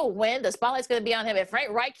if they don't win, the spotlight's going to be on him. If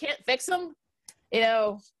Frank Reich can't fix him,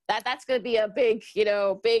 that's going to be a big,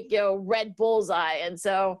 red bullseye.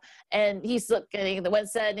 And he's looking. The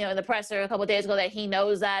Wentz said, in the presser a couple of days ago that he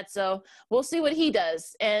knows that. So we'll see what he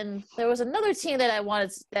does. And there was another team that I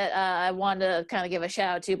wanted to kind of give a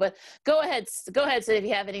shout out to. But go ahead, Sid, if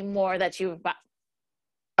you have any more that you've.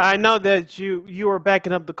 I know that you were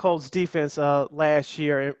backing up the Colts defense last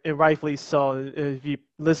year, and rightfully so. If you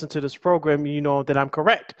listen to this program, you know that I'm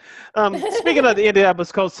correct. Speaking of the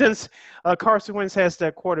Indianapolis Colts, since Carson Wentz has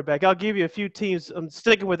that quarterback, I'll give you a few teams. I'm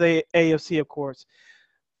sticking with the AFC, of course.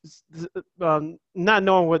 not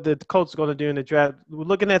knowing what the Colts are going to do in the draft,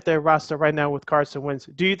 looking at their roster right now with Carson Wentz,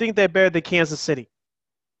 do you think they're better than Kansas City?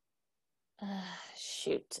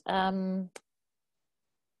 Shoot.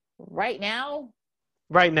 Right now,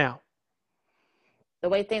 Right now. the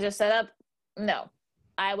way things are set up, no.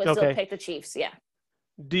 I would still Okay. pick the Chiefs. Yeah.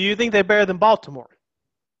 Do you think they're better than Baltimore?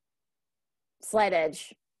 Slight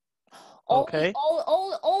edge. Okay.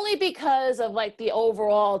 Only because of like the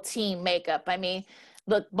overall team makeup. I mean,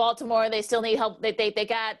 look, Baltimore, they still need help. They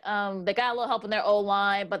got a little help in their O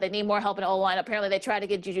line, but they need more help in the O line. Apparently, they tried to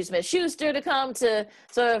get Juju Smith-Schuster to come to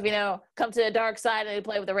sort of come to the dark side and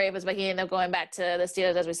play with the Ravens, but he ended up going back to the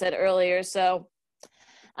Steelers, as we said earlier. So,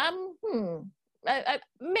 can I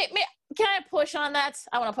push on that?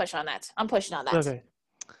 I want to push on that. I'm pushing on that. Okay.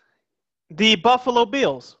 The Buffalo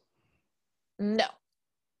Bills. No.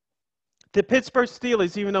 The Pittsburgh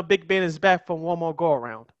Steelers, even though Big Ben is back from one more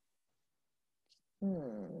go-around.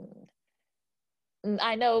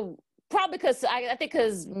 I know, probably because I think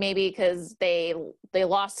because they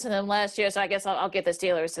lost to them last year, so I guess I'll get the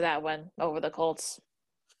Steelers to that one over the Colts.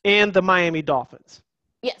 And the Miami Dolphins.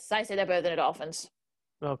 Yes, I say they're better than the Dolphins.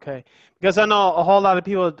 Okay, because I know a whole lot of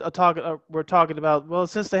people we're talking about. Well,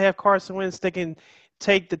 since they have Carson Wentz, they can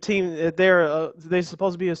take the team. They're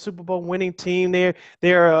supposed to be a Super Bowl winning team.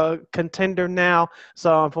 They're a contender now.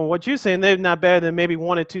 So from what you're saying, they're not better than maybe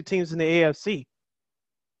one or two teams in the AFC.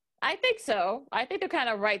 I think so. I think they're kind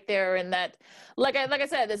of right there in that. Like I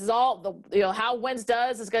said, this is all how Wentz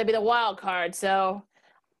does is going to be the wild card. So.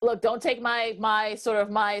 Look, don't take my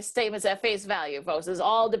statements at face value, folks. It's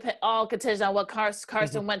all contingent on what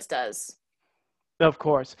Carson Wentz does. Of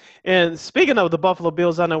course. And speaking of the Buffalo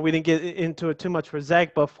Bills, I know we didn't get into it too much for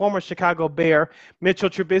Zach, but former Chicago Bear Mitchell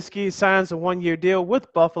Trubisky signs a one-year deal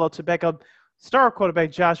with Buffalo to back up star quarterback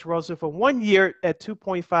Josh Rosen for 1 year at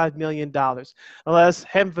 $2.5 million. Unless,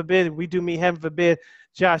 heaven forbid,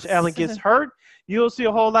 Josh Allen gets hurt, you'll see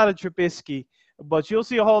a whole lot of Trubisky. But you'll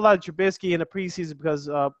see a whole lot of Trubisky in the preseason because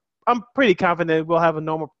I'm pretty confident we'll have a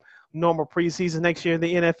normal preseason next year in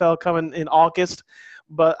the NFL coming in August.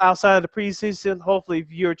 But outside of the preseason, hopefully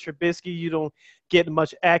if you're Trubisky, you don't get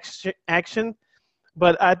much action.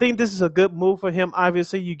 But I think this is a good move for him.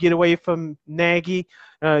 Obviously, you get away from Nagy.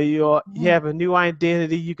 You have a new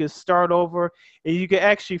identity. You can start over, and you can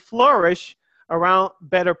actually flourish around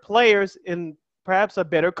better players and perhaps a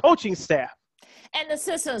better coaching staff. And the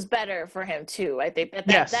system's better for him too. I think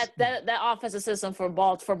that offensive system for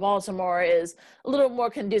Baltimore is a little more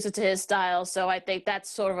conducive to his style. So I think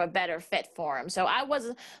that's sort of a better fit for him. So I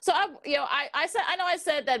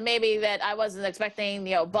said that maybe that I wasn't expecting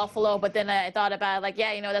Buffalo, but then I thought about it,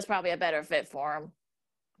 that's probably a better fit for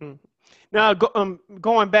him. Now,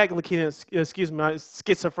 going back, Lakina, excuse me, my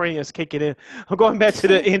schizophrenia is kicking in. Going back to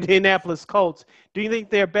the Indianapolis Colts, do you think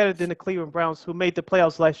they're better than the Cleveland Browns, who made the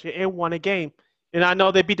playoffs last year and won a game? And I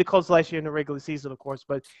know they beat the Colts last year in the regular season, of course,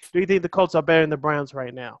 but do you think the Colts are better than the Browns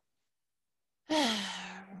right now?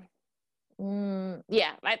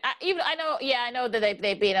 Yeah, I know that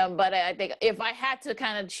they beat them, but I think if I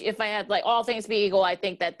had like all things be equal, I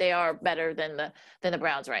think that they are better than the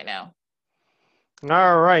Browns right now.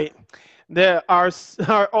 All right. Our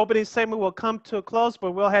opening segment will come to a close,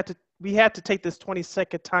 but we had to take this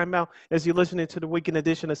 20-second timeout as you're listening to the weekend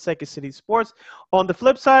edition of Second City Sports. On the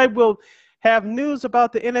flip side, we'll have news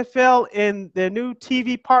about the NFL and their new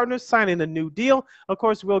TV partners signing a new deal. Of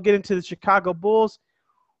course, we'll get into the Chicago Bulls.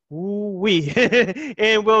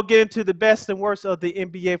 And we'll get into the best and worst of the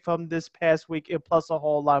NBA from this past week and plus a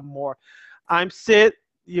whole lot more. I'm Sid.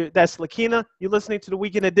 That's Lakina. You're listening to the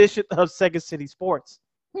weekend edition of Second City Sports.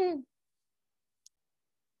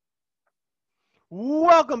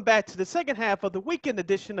 Welcome back to the second half of the weekend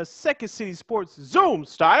edition of Second City Sports Zoom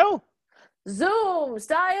Style. Zoom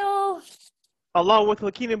Style. Along with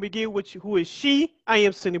Lakina McGee, who is she. I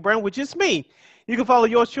am Cindy Brown, which is me. You can follow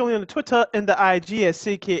yours truly on the Twitter and the IG at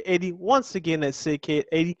SidKid80. Once again, that's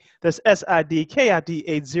SidKid80. That's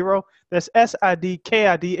SIDKID80. That's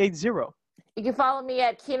SIDKID80. You can follow me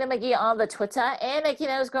at Keena McGee on the Twitter and at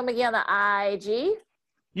Keena_McGee on the IG.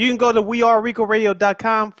 You can go to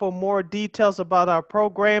weareRicoRadio.com for more details about our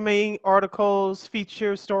programming, articles,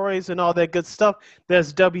 features, stories, and all that good stuff.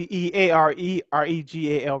 That's WeareRegal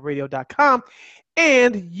Radio.com.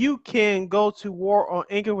 And you can go to War on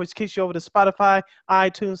Anchor, which kicks you over to Spotify,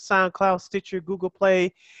 iTunes, SoundCloud, Stitcher, Google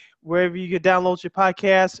Play, wherever you can download your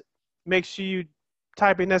podcast. Make sure you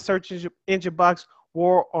type in that search engine box,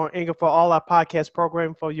 War on Anger for all our podcast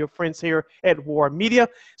program for your friends here at War Media.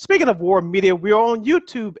 Speaking of War Media, we are on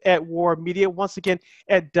YouTube at War Media. Once again,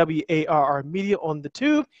 at WARR Media on the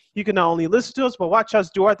tube. You can not only listen to us, but watch us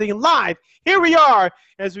do our thing live. Here we are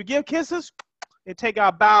as we give kisses and take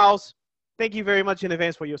our bows. Thank you very much in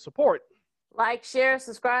advance for your support. Like, share,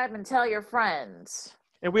 subscribe, and tell your friends.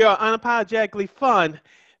 And we are unapologetically fun.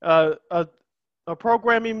 A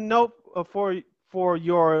programming note for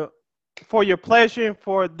your pleasure and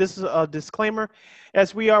for this is a disclaimer.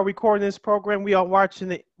 As we are recording this program, we are watching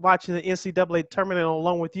the NCAA tournament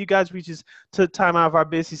along with you guys. We just took time out of our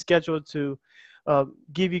busy schedule to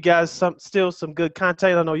give you guys some good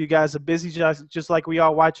content. I know you guys are busy just like we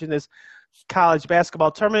are watching this college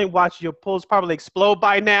basketball tournament. Watch your pools probably explode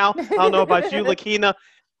by now. I don't know about you, Lakina.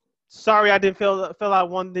 Sorry, I didn't fill out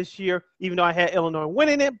one this year, even though I had Illinois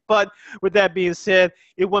winning it. But with that being said,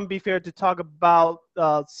 it wouldn't be fair to talk about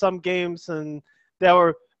some games and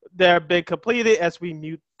that have been completed as we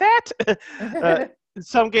mute that.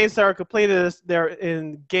 Some games that are completed, they're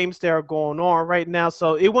in games that are going on right now,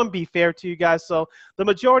 so it wouldn't be fair to you guys. So the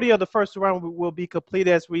majority of the first round will be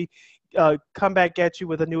completed as we come back at you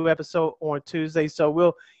with a new episode on Tuesday. So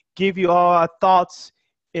we'll give you all our thoughts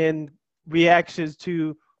and reactions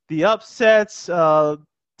to the upsets,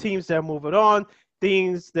 teams that are moving on,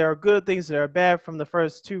 things that are good, things that are bad from the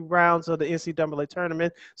first two rounds of the NCAA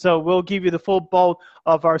tournament. So we'll give you the full boat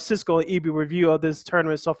of our Cisco and EB review of this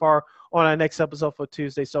tournament so far on our next episode for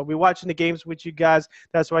Tuesday. So we're watching the games with you guys.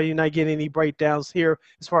 That's why you're not getting any breakdowns here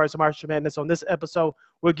as far as March Madness on this episode.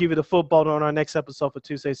 We'll give you the full boat on our next episode for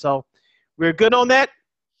Tuesday. So we're good on that?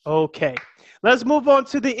 Okay. Let's move on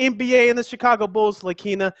to the NBA and the Chicago Bulls,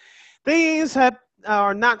 Lakina. Things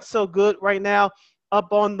are not so good right now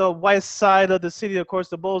up on the west side of the city. Of course,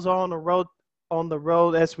 the Bulls are on the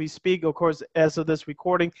road as we speak. Of course, as of this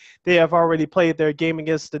recording, they have already played their game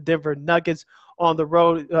against the Denver Nuggets on the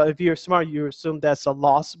road. If you're smart, you assume that's a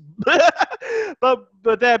loss.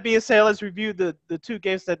 but that being said, let's review the two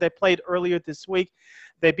games that they played earlier this week.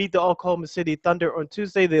 They beat the Oklahoma City Thunder on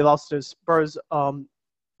Tuesday. They lost to Spurs on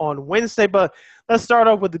Wednesday. But let's start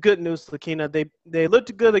off with the good news, Lakina. They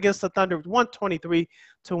looked good against the Thunder,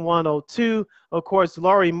 123-102. Of course,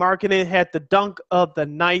 Lauri Markkanen had the dunk of the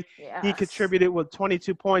night. Yes. He contributed with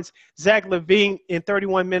 22 points. Zach LaVine, in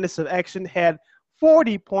 31 minutes of action, had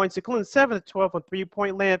 40 points, including 7 of 12 on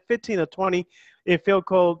three-point land, 15 of 20 in field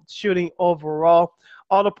goal shooting overall.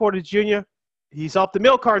 Otto Porter Jr., he's off the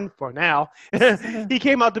milk carton for now. He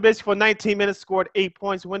came out the bench for 19 minutes, scored 8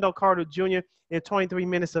 points. Wendell Carter Jr., in 23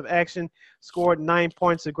 minutes of action, scored 9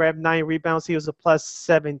 points and grabbed 9 rebounds. He was a plus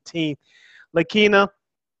 17. Lakina,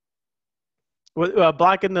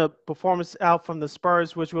 blocking the performance out from the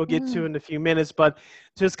Spurs, which we'll get to in a few minutes, but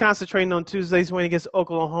just concentrating on Tuesday's win against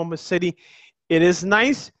Oklahoma City. It is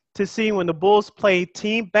nice to see when the Bulls play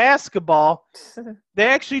team basketball, they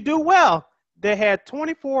actually do well. They had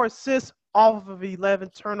 24 assists off of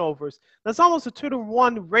 11 turnovers. That's almost a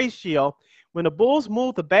 2-to-1 ratio. When the Bulls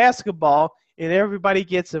move the basketball and everybody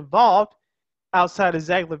gets involved, outside of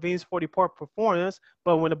Zach LaVine's 40-point performance,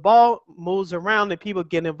 but when the ball moves around and people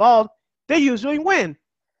get involved, they usually win.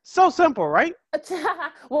 So simple, right?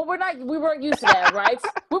 Well, we weren't used to that, right?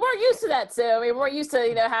 We weren't used to that, so we weren't used to,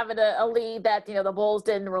 having a lead that, the Bulls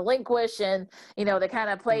didn't relinquish, and, they kind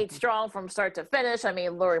of played strong from start to finish. I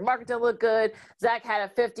mean, Lauri Markkanen looked good. Zach had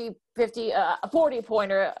a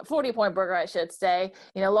 40-point burger, I should say.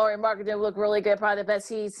 Lauri Markkanen looked really good, probably the best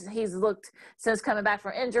he's looked since coming back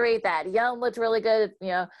from injury. Thad Young looked really good,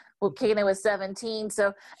 kicking it with 17.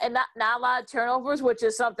 So, and not a lot of turnovers, which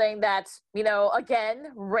is something that's,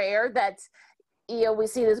 again, rare that, we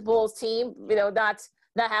see this Bulls team, not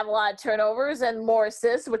have a lot of turnovers and more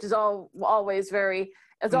assists, which is always good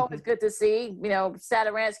to see.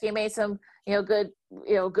 Satoransky made some, good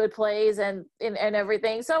plays and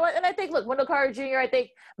everything. So, and I think, look, Wendell Carter Jr., I think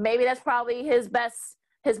maybe that's probably his best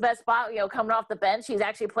spot, coming off the bench. He's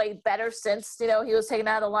actually played better since, he was taken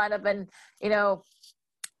out of the lineup and,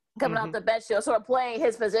 coming off the bench, sort of playing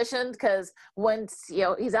his position, because once, he's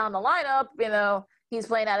out in the lineup, he's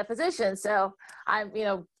playing out of position. So I'm,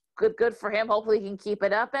 good for him. Hopefully he can keep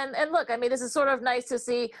it up. And look, I mean, this is sort of nice to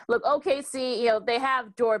see. Look, OKC, they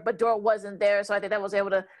have Dort, but Dort wasn't there. So I think they were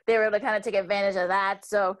able to kind of take advantage of that.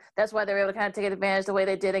 So that's why they were able to kind of take advantage the way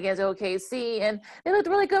they did against OKC. And they looked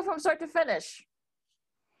really good from start to finish.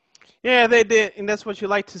 Yeah, they did. And that's what you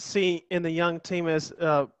like to see in the young team, as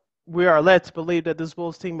we are led to believe that this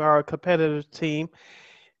Bulls team are a competitive team.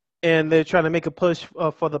 and they're trying to make a push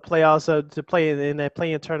for the playoffs to play in that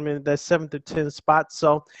play-in tournament, that 7 to 10 spot.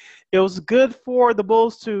 So it was good for the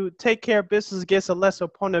Bulls to take care of business against a lesser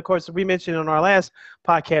opponent. Of course, we mentioned in our last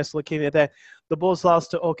podcast looking at that, the Bulls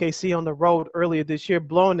lost to OKC on the road earlier this year,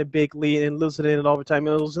 blowing the big lead and losing it in overtime.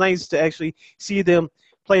 It was nice to actually see them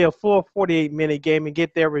play a full 48-minute game and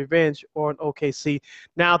get their revenge on OKC.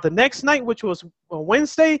 Now, the next night, which was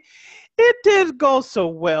Wednesday, it did go so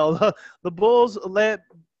well. The Bulls led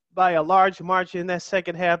by a large margin in that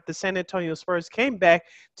second half. The San Antonio Spurs came back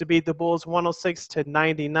to beat the Bulls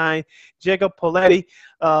 106-99. Jacob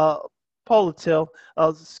Poeltl,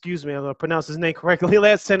 excuse me, I'm going to pronounce his name correctly. He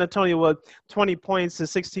led San Antonio with 20 points and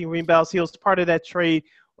 16 rebounds. He was part of that trade,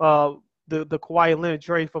 the Kawhi Leonard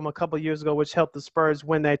trade from a couple of years ago, which helped the Spurs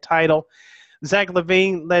win that title. Zach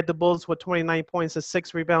LaVine led the Bulls with 29 points and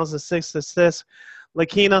 6 rebounds and 6 assists.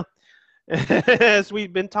 Lakina, as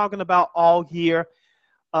we've been talking about all year,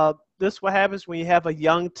 this is what happens when you have a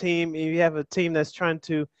young team and you have a team that's trying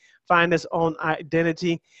to find its own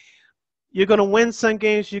identity. You're going to win some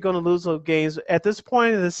games, you're going to lose those games. At this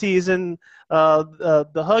point in the season, the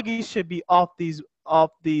Huggies should be off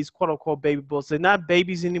these quote-unquote baby Bulls. They're not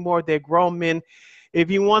babies anymore. They're grown men. If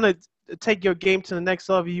you want to take your game to the next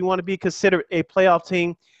level, you want to be considered a playoff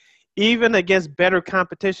team, even against better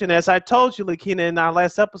competition. As I told you, Lakina, in our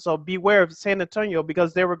last episode, beware of San Antonio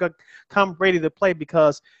because they were going to come ready to play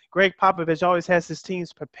because Greg Popovich always has his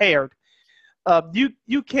teams prepared.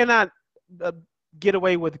 You cannot get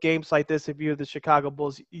away with games like this if you're the Chicago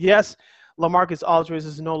Bulls. Yes, LaMarcus Aldridge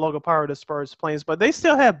is no longer part of the Spurs plans, but they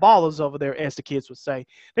still have ballers over there, as the kids would say.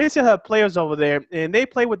 They still have players over there, and they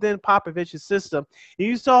play within Popovich's system. And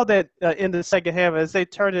you saw that in the second half as they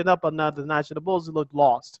turned it up another notch, and the Bulls looked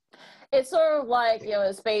lost. It's sort of like,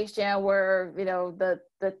 in Space Jam where,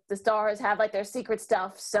 the stars have like their secret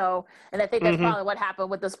stuff. So, and I think that's probably what happened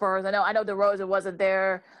with the Spurs. I know DeRozan wasn't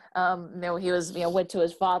there. He was, went to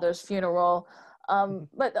his father's funeral.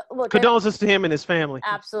 But look, condolences to him and his family.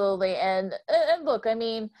 Absolutely. And look, I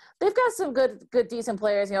mean, they've got some good, decent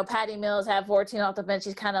players. Patty Mills had 14 off the bench.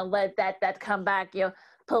 He's kind of led that comeback.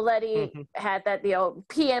 Poeltl had that,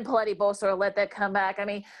 P and Poeltl both sort of let that come back. I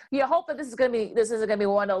mean, you hope that this isn't going to be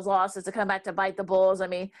one of those losses to come back to bite the Bulls. I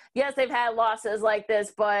mean, yes, they've had losses like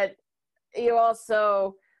this, but you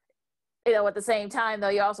also, at the same time, though,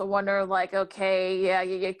 you also wonder, like, okay, yeah,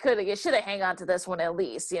 you should have hang on to this one at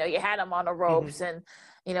least. You had them on the ropes and,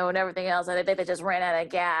 and everything else. And I think they just ran out of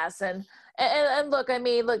gas. And look, I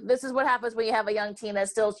mean, this is what happens when you have a young team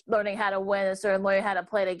that's still learning how to win and sort of learning how to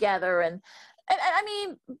play together. And I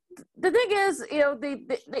mean, the thing is,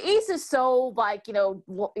 the East is so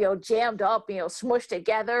jammed up, smushed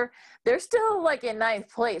together. They're still like in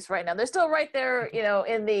ninth place right now. They're still right there,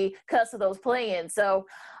 in the cusp of those play-ins. So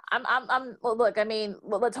look, I mean,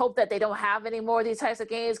 let's hope that they don't have any more of these types of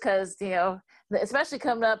games because, especially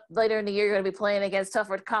coming up later in the year, you're going to be playing against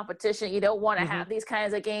tougher competition. You don't want to have these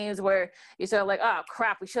kinds of games where you're sort of like, oh,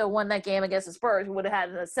 crap, we should have won that game against the Spurs. We would have had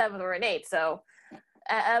a 7th or an 8th. So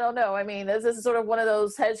I don't know. I mean, this is sort of one of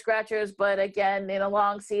those head scratchers, but again, in a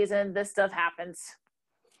long season, this stuff happens.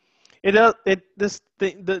 It does.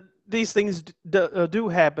 These things do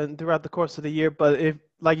happen throughout the course of the year. But if,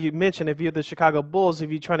 like you mentioned, if you're the Chicago Bulls, if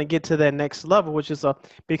you're trying to get to that next level, which is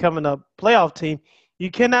becoming a playoff team, you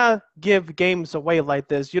cannot give games away like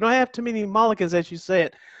this. You don't have too many mulligans, as you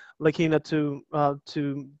said, Lakina,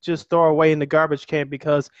 to just throw away in the garbage can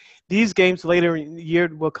because these games later in the year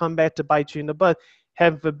will come back to bite you in the butt.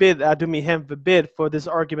 Heaven forbid, heaven forbid for this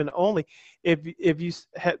argument only, if you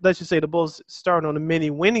let's just say the Bulls start on a mini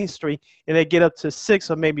winning streak and they get up to 6th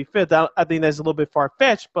or maybe 5th, I think that's a little bit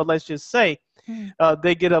far-fetched, but let's just say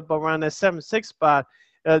they get up around that 7-6 spot.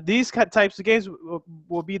 These types of games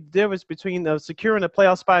will be the difference between securing a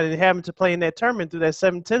playoff spot and having to play in that tournament through that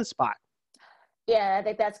 7-10 spot. Yeah, I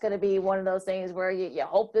think that's going to be one of those things where you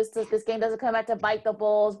hope this game doesn't come back to bite the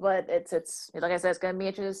Bulls, but it's like I said, it's going to be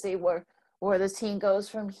interesting to see where this team goes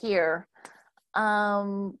from here.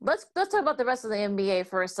 Let's talk about the rest of the NBA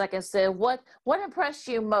for a second. Sid, what impressed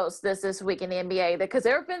you most this week in the NBA? Because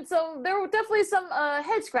there were definitely some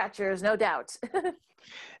head scratchers, no doubt.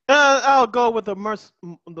 I'll go with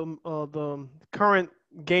the current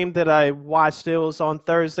game that I watched. It was on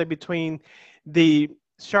Thursday between the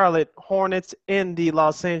Charlotte Hornets and the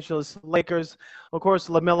Los Angeles Lakers. Of course,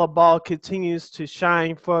 LaMelo Ball continues to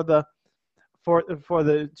shine for the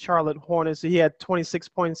Charlotte Hornets. He had 26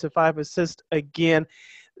 points and 5 assists again.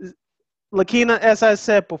 Lakina, as I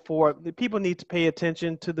said before, the people need to pay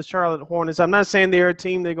attention to the Charlotte Hornets. I'm not saying they're a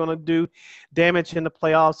team they're going to do damage in the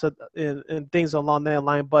playoffs and things along that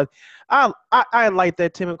line, but I like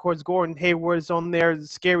that team. Of course, Gordon Hayward is on there.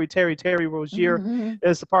 Scary Terry Rozier Mm-hmm.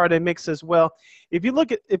 is a part of the mix as well. If you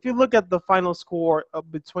look at the final score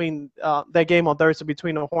between that game on Thursday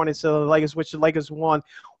between the Hornets and the Lakers, which the Lakers won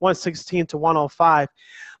 116-105.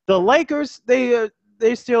 The Lakers, they're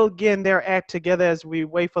still getting their act together as we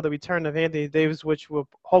wait for the return of Anthony Davis, which will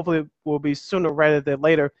hopefully will be sooner rather than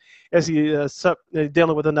later, as he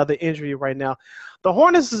dealing with another injury right now. The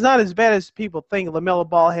Hornets is not as bad as people think. LaMelo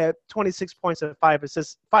Ball had 26 points and 5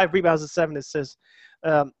 assists, 5 rebounds and 7 assists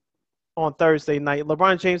on Thursday night.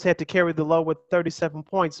 LeBron James had to carry the load with 37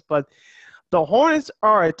 points, but the Hornets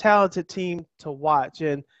are a talented team to watch,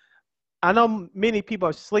 and I know many people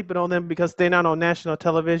are sleeping on them because they're not on national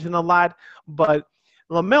television a lot, but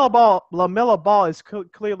LaMelo Ball is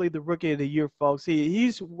clearly the rookie of the year, folks.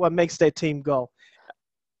 He's what makes that team go.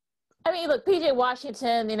 I mean, look, PJ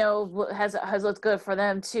Washington, has looked good for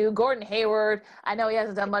them too. Gordon Hayward, I know he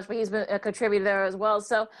hasn't done much, but he's been a contributor there as well.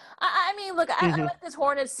 So, I mean, look, I like this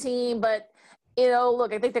Hornets team, but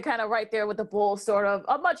look, I think they're kind of right there with the Bulls, sort of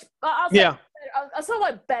I'll say a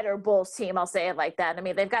somewhat better Bulls team. I'll say it like that. I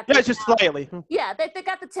mean, they've got just slightly. Yeah, they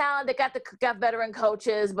got the talent, they got veteran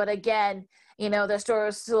coaches, but again, they're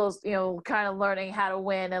still kind of learning how to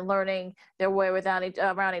win and learning their way around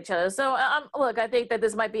each other. So look, I think that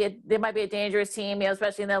they might be a dangerous team,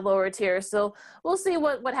 especially in that lower tier. So we'll see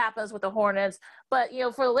what happens with the Hornets. But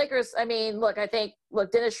for the Lakers, I mean, look,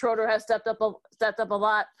 Dennis Schroeder has stepped up a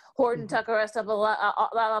lot. Horton Tucker has stepped up a lot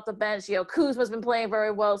off the bench. Kuzma's been playing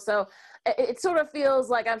very well. So it sort of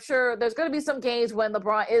feels like, I'm sure there's going to be some games when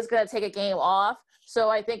LeBron is going to take a game off. So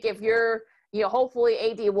I think if you're, hopefully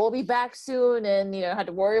AD will be back soon and, have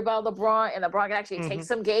to worry about LeBron, and LeBron can actually take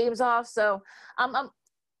some games off. So I'm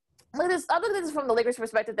looking at this from the Lakers'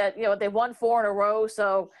 perspective that, they won 4 in a row.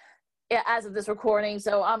 So yeah, as of this recording.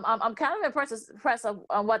 So I'm kind of impressed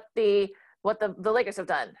on what the Lakers have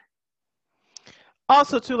done.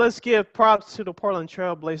 Also, too, let's give props to the Portland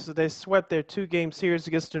Trail Blazers. They swept their 2-game series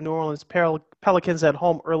against the New Orleans Pelicans at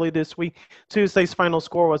home early this week. Tuesday's final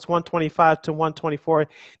score was 125-124.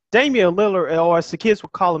 Damian Lillard, or as the kids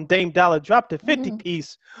would call him, Dame Dollar, dropped a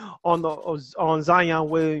 50-piece on Zion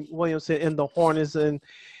Williamson in the Hornets. And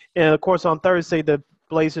of course, on Thursday, the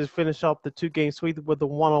Blazers finished off the 2-game sweep with a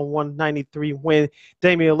 101-93 win.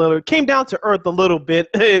 Damian Lillard came down to earth a little bit,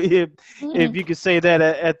 if you could say that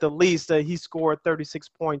at the least. He scored 36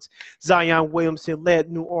 points. Zion Williamson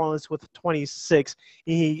led New Orleans with 26.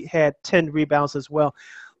 He had 10 rebounds as well.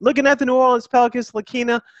 Looking at the New Orleans Pelicans,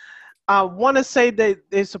 Lakina, I want to say that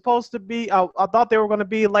they're supposed to be. I thought they were going to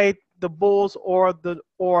be like the Bulls or the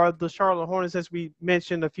Charlotte Hornets, as we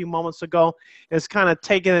mentioned a few moments ago, is kind of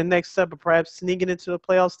taking the next step of perhaps sneaking into the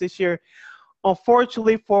playoffs this year.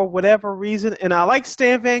 Unfortunately, for whatever reason, and I like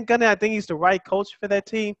Stan Van Gundy, I think he's the right coach for that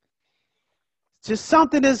team. Just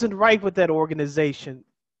something isn't right with that organization.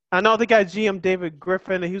 I know they got GM David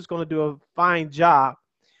Griffin, and he's going to do a fine job,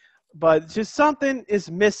 but just something is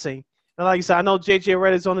missing. And like I said, I know J.J.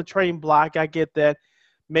 Redick's on the trading block. I get that.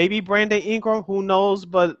 Maybe Brandon Ingram, who knows,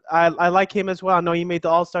 but I like him as well. I know he made the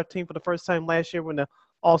All-Star team for the first time last year when the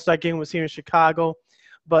All-Star game was here in Chicago.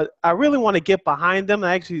 But I really want to get behind them.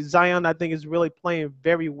 Actually, Zion, I think, is really playing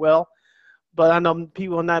very well. But I know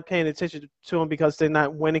people are not paying attention to him because they're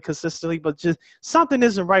not winning consistently. But just something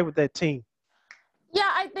isn't right with that team. Yeah,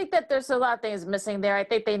 I think that there's a lot of things missing there. I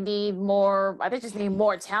think they need more. I think just need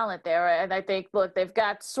more talent there. And I think, look, they've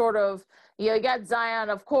got sort of, you got Zion,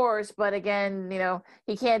 of course, but again,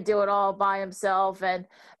 he can't do it all by himself. And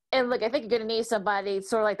look, I think you're going to need somebody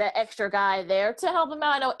sort of like that extra guy there to help him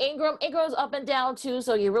out. I know Ingram's up and down too,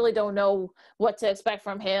 so you really don't know what to expect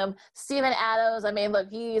from him. Steven Adams, I mean, look,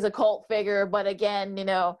 he's a cult figure, but again,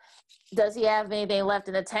 does he have anything left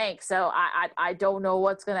in the tank? So I don't know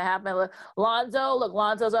what's going to happen.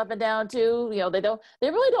 Lonzo's up and down too. They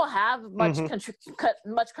really don't have much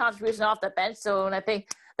much contribution off the bench. So, and I think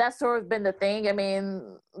that's sort of been the thing. I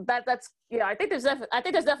mean, that's I think there's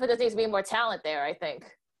definitely just needs to be more talent there, I think.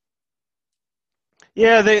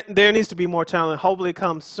 Yeah, there needs to be more talent. Hopefully it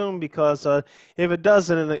comes soon, because if it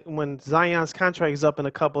doesn't, when Zion's contract is up in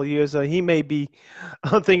a couple of years, he may be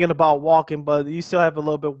thinking about walking, but you still have a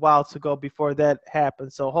little bit while to go before that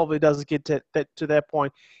happens. So hopefully it doesn't get to that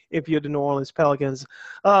point if you're the New Orleans Pelicans.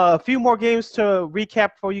 A few more games to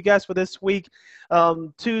recap for you guys for this week.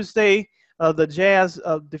 Tuesday, The Jazz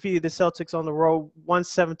defeated the Celtics on the road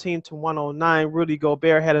 117-109. Rudy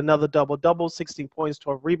Gobert had another double-double, 16 points,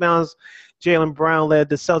 12 rebounds. Jaylen Brown led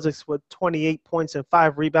the Celtics with 28 points and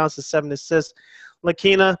 5 rebounds and 7 assists.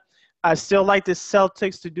 Lakina, I still like the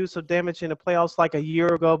Celtics to do some damage in the playoffs like a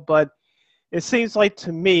year ago, but it seems like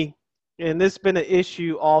to me, and this has been an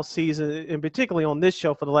issue all season, and particularly on this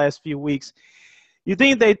show for the last few weeks, you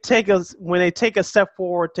think when they take a step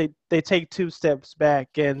forward, they take 2 steps back,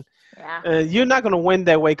 and you're not going to win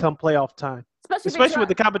that way come playoff time. Especially with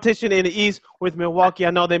the competition in the East with Milwaukee.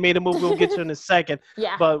 I know they made a move we'll get to in a second.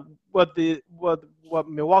 Yeah. But what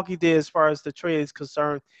Milwaukee did as far as the trade is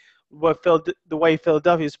concerned, the way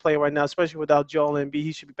Philadelphia is playing right now, especially without Joel Embiid,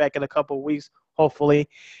 he should be back in a couple of weeks, hopefully.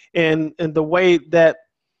 And the way that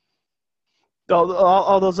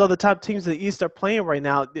all those other top teams in the East are playing right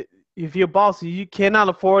now, if you're Boston, you cannot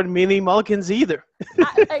afford many mulligans either.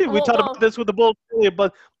 We talked about this with the Bulls earlier,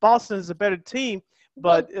 but Boston is a better team.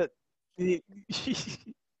 But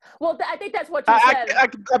well, I think that's what you said.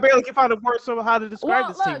 I barely can find a word for how to describe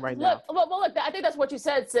this team right now. Look, I think that's what you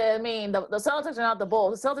said, Sid. I mean, the Celtics are not the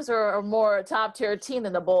Bulls. The Celtics are a more top-tier team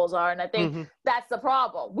than the Bulls are, and I think that's the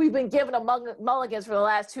problem. We've been given mulligans for the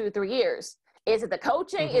last 2-3 years. Is it the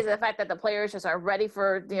coaching? Is it the fact that the players just aren't ready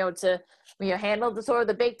for, to handle the sort of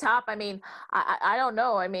the big top? I mean, I don't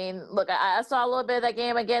know. I mean, look, I saw a little bit of that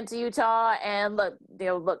game against Utah, and look,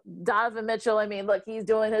 Donovan Mitchell, I mean, look, he's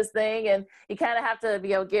doing his thing, and you kind of have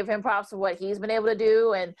to, give him props for what he's been able to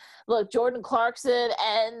do. And look, Jordan Clarkson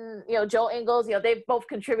and, Joe Ingles, they've both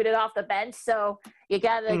contributed off the bench, so you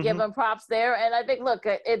got to give them props there. And I think, look,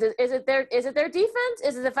 is it their defense?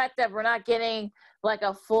 Is it the fact that we're not getting like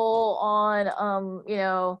a full on,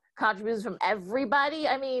 contributions from everybody?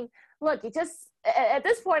 I mean, look, at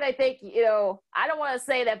this point, I think, I don't want to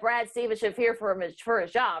say that Brad Stevens should fear for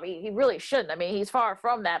his job. He really shouldn't. I mean, he's far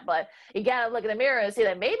from that, but you got to look in the mirror and see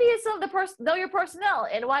that maybe it's some of the know your personnel,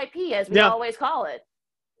 NYP, as we always call it.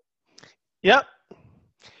 Yep.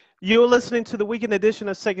 You're listening to the weekend edition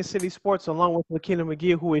of Second City Sports along with Lakina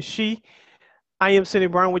McGee, who is she. I am Cindy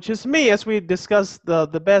Brown, which is me, as we discuss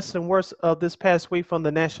the best and worst of this past week from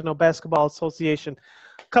the National Basketball Association.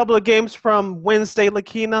 A couple of games from Wednesday,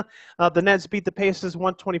 Lakina. The Nets beat the Pacers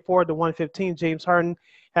 124-115. James Harden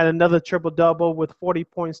had another triple-double with 40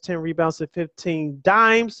 points, 10 rebounds, and 15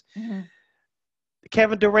 dimes.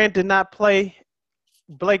 Kevin Durant did not play.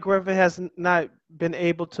 Blake Griffin has not been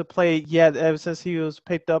able to play yet ever since he was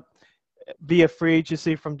picked up via free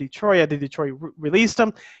agency from Detroit. Detroit released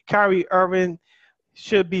him. Kyrie Irving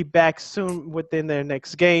should be back soon within their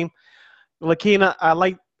next game. Lakina, I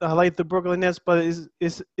like the Brooklyn Nets, but is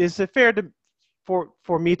it fair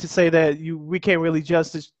for me to say that we can't really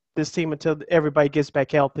judge this team until everybody gets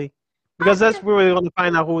back healthy? Because that's where we're going to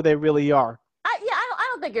find out who they really are.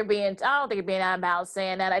 I don't think you're being out of bounds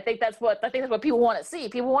saying that. I think that's what people want to see.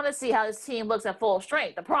 People want to see how this team looks at full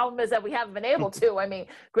strength. The problem is that we haven't been able to. I mean,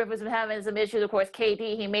 Griffin's been having some issues. Of course,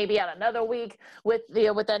 KD, he may be out another week with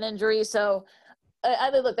that injury. So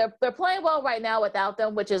I mean, look, they're playing well right now without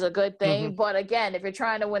them, which is a good thing. But again, if you're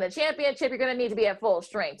trying to win a championship, you're going to need to be at full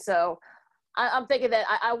strength. So I'm thinking that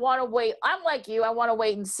I want to wait. I'm like you. I want to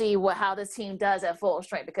wait and see how this team does at full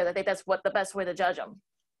strength, because I think that's the best way to judge them.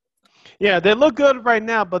 Yeah, they look good right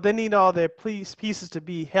now, but they need all their pieces to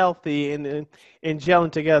be healthy and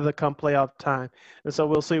gelling together come playoff time. And so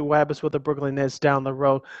we'll see what happens with the Brooklyn Nets down the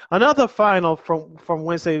road. Another final from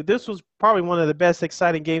Wednesday. This was probably one of the best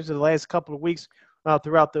exciting games of the last couple of weeks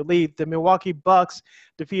throughout the league. The Milwaukee Bucks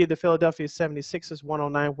defeated the Philadelphia 76ers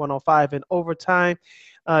 109-105 in overtime.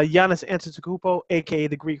 Giannis Antetokounmpo, a.k.a.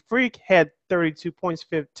 the Greek Freak, had 32 points,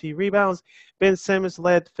 15 rebounds. Ben Simmons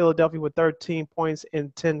led Philadelphia with 13 points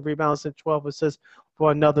and 10 rebounds and 12 assists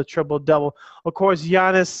for another triple-double. Of course,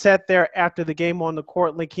 Giannis sat there after the game on the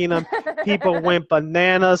court, Lakina. People went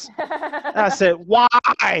bananas. I said, why?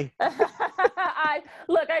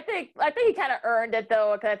 I think he kind of earned it,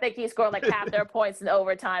 though, because I think he scored like half their points in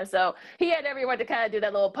overtime. So he had everyone to kind of do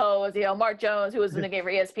that little pose. Mark Jones, who was in the game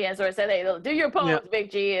for ESPN, sort of said, hey, do your pose, Big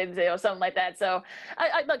G, and something like that. So,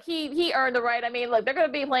 look, he earned the right. I mean, look, they're going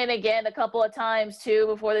to be playing again a couple of times, too,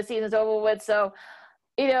 before the season's over with. So,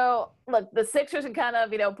 look, the Sixers can kind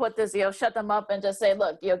of, put this, shut them up and just say,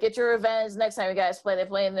 look, get your revenge next time you guys play. They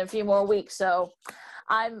play in a few more weeks. So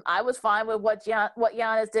I was fine with what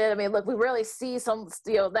Giannis did. I mean, look, we really see some,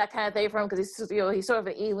 that kind of thing from him, because he's sort of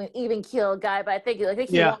an even keel guy. But I think he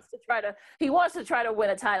wants to try to win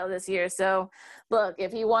a title this year. So look,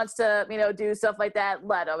 if he wants to, do stuff like that,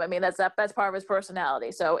 let him. I mean, that's part of his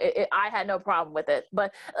personality. So I had no problem with it.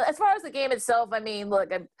 But as far as the game itself, I mean,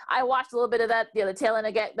 look, I watched a little bit of that, the tail end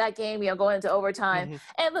of that game, going into overtime. Mm-hmm.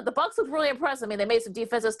 And look, the Bucks looked really impressive. I mean, they made some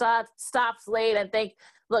defensive stops late. And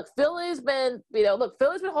look, Philly's been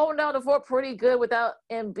holding down the fort pretty good without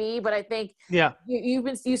Embiid, but I think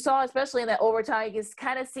you saw, especially in that overtime, you can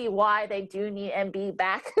kind of see why they do need Embiid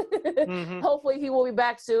back. Mm-hmm. Hopefully he will be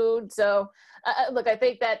back soon. So look, I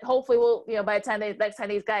think that hopefully by the time next time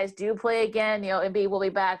these guys do play again, Embiid will be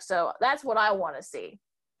back. So that's what I want to see.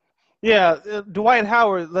 Yeah, Dwight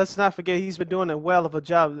Howard, let's not forget, he's been doing a well of a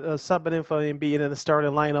job subbing in for Embiid in the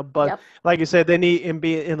starting lineup. But like you said, they need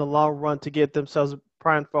Embiid in the long run to get themselves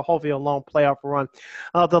primed for hopefully a long playoff run.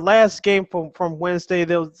 The last game from Wednesday,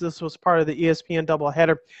 this was part of the ESPN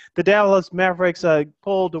doubleheader. The Dallas Mavericks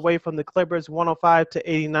pulled away from the Clippers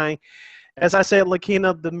 105-89. As I said,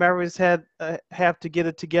 Lakina, the Mavericks have to get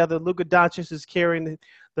it together. Luka Doncic is carrying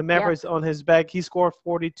the Mavericks on his back. He scored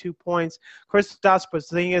 42 points. Kristaps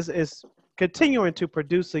Porzingis is continuing to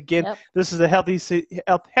produce again. This is the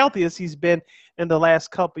healthiest he's been in the last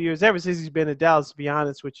couple of years, ever since he's been in Dallas, to be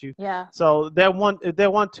honest with you. Yeah. So that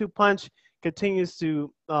 1-2 punch continues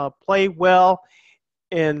to play well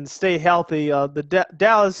and stay healthy.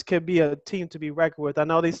 Dallas could be a team to be reckoned with. I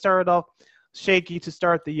know they started off shaky to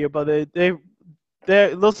start the year, but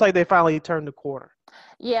it looks like they finally turned the corner.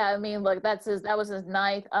 Yeah, I mean, look, that was his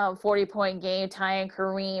ninth 40-point game, tying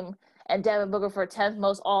Kareem and Devin Booker for 10th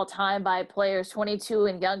most all-time by players 22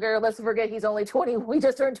 and younger. Let's forget he's only 20. We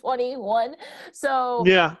just turned 21. So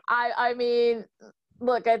yeah, I mean,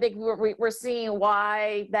 look, I think we're seeing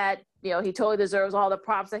why that, he totally deserves all the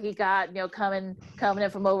props that he got, coming in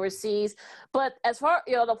from overseas. But as far,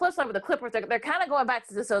 the flip side with the Clippers, they're kind of going back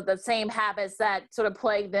to the same habits that sort of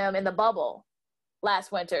plagued them in the bubble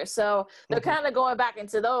last winter. So they're kind of going back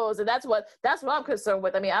into those, and that's what I'm concerned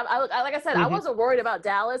with. I mean, I like I said, I wasn't worried about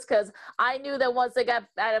Dallas because I knew that once they got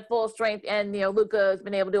at full strength and Luka has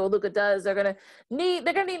been able to do what Luka does, they're gonna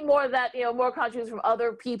need more of that, more contributions from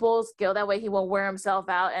other people. That way he won't wear himself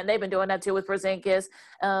out, and they've been doing that too with Porzingis.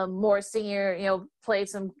 More senior, played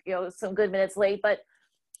some good minutes late, but.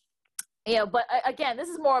 But again, this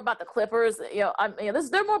is more about the Clippers. This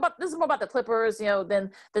is more about the Clippers.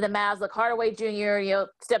 Than the Mavs. Like Hardaway Jr.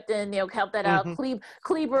 Stepped in. Helped that out.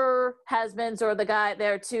 Kleber has been sort of the guy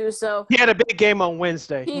there too. So he had a big game on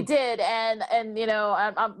Wednesday. He did, and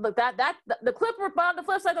look that the Clippers. But on the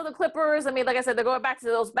flip side of the Clippers, I mean, like I said, they're going back to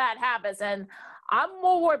those bad habits, and I'm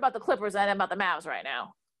more worried about the Clippers than about the Mavs right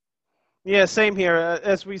now. Yeah, same here.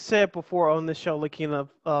 As we said before on the show, Lakina,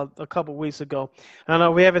 a couple weeks ago, I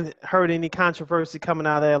know we haven't heard any controversy coming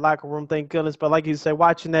out of that locker room, thank goodness. But like you said,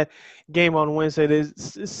 watching that game on Wednesday, it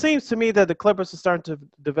seems to me that the Clippers are starting to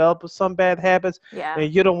develop some bad habits,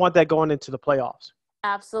 and you don't want that going into the playoffs.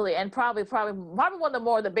 Absolutely, and probably one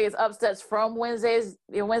of the biggest upsets from Wednesday's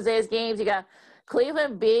games. You got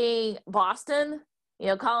Cleveland beating Boston.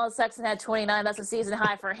 Colin Sexton had 29. That's a season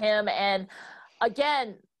high for him, and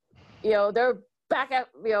again. They're back at,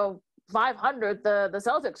 500, the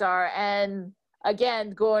Celtics are. And again,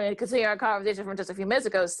 going and continuing our conversation from just a few minutes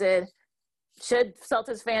ago, Sid, should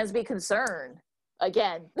Celtics fans be concerned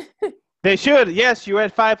again? They should. Yes, you're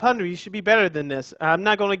at 500. You should be better than this. I'm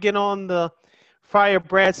not going to get on the fire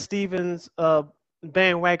Brad Stevens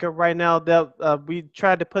bandwagon right now. We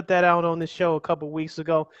tried to put that out on the show a couple weeks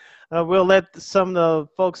ago. We'll let some of the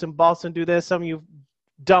folks in Boston do that. Some of you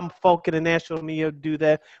dumb folk in the national media do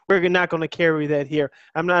that. We're not going to carry that here.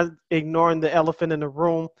 I'm not ignoring the elephant in the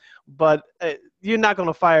room, but you're not going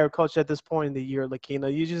to fire a coach at this point in the year,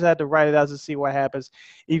 Lakina. You just have to write it out to see what happens.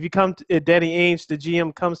 If you come to Danny Ainge, the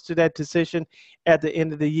GM, comes to that decision at the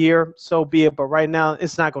end of the year, so be it. But right now,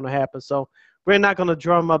 it's not going to happen. So we're not going to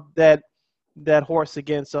drum up that horse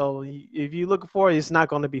again. So if you're looking for it, it's not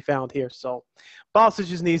going to be found here. So Boston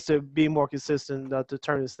just needs to be more consistent to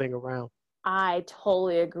turn this thing around. I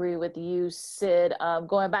totally agree with you, Sid.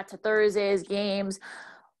 Going back to Thursday's games,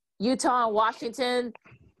 Utah and Washington,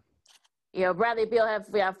 Bradley Beal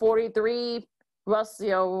have 43.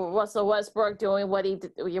 Russell Westbrook doing what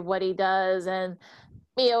he does, and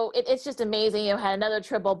it's just amazing. Had another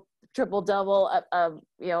triple double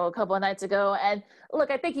a couple of nights ago, and look,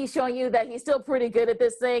 I think he's showing you that he's still pretty good at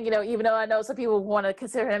this thing, even though I know some people want to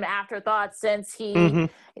consider him afterthought since he's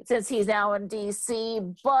now in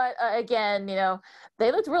DC. But again,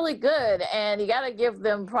 they looked really good, and you got to give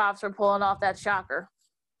them props for pulling off that shocker.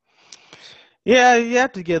 Yeah, you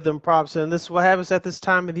have to give them props, and this is what happens at this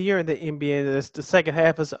time of the year in the NBA. The second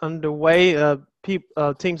half is underway.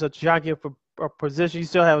 Teams are jockeying for position. You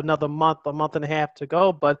still have another month, a month and a half to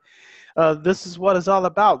go, but this is what it's all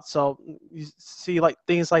about. So you see like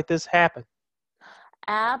things like this happen.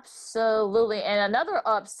 Absolutely. And another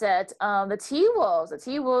upset, the T-Wolves. The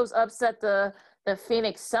T-Wolves upset the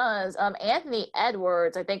Phoenix Suns. Anthony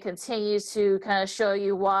Edwards, I think, continues to kind of show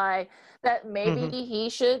you why that maybe he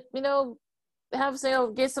should,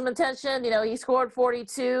 get some attention. He scored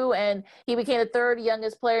 42 and he became the third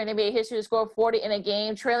youngest player in NBA history to score 40 in a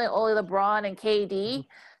game, trailing only LeBron and KD.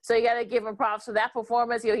 So you got to give him props for that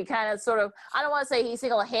performance. He kind of sort of, I don't want to say he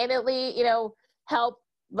single-handedly, helped,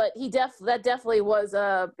 but that definitely was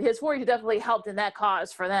his 40 definitely helped in that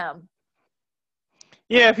cause for them.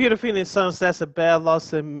 Yeah, if you're the Phoenix Suns, that's a bad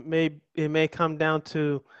loss. It may come down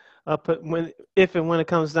to when it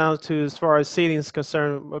comes down to as far as seeding is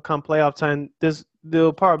concerned, come playoff time,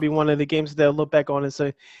 there'll probably be one of the games they'll look back on and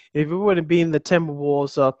say, if we wouldn't be in the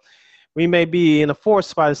Timberwolves, we may be in the 4th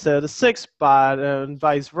spot instead of the 6th spot, and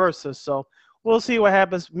vice versa. So we'll see what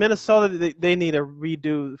happens. Minnesota, they need a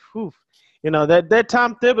redo. That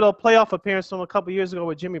Tom Thibodeau playoff appearance from a couple years ago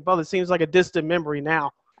with Jimmy Butler seems like a distant memory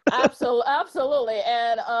now. Absolutely.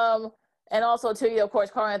 And also too, of course,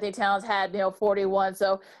 Karl-Anthony Towns had 41.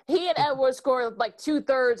 So he and Edwards scored like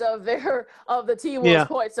 2/3 of the T-Wolves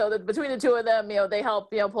points. So between the two of them, they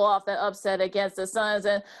helped pull off that upset against the Suns.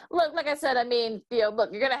 And look, like I said, I mean,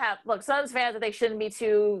 look, you're gonna have Suns fans. I think shouldn't be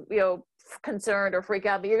too concerned or freak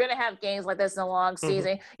out, but you're gonna have games like this in a long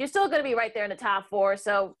season. You're still gonna be right there in the top 4.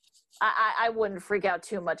 So I wouldn't freak out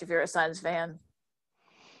too much if you're a Suns fan.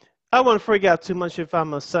 I wouldn't freak out too much if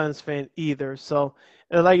I'm a Suns fan either. So,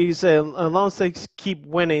 like you said, as long as they keep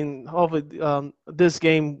winning, hopefully this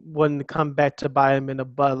game wouldn't come back to bite them in the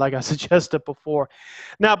butt, like I suggested before.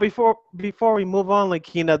 Now, before we move on,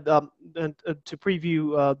 Lakina, to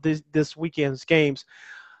preview this weekend's games,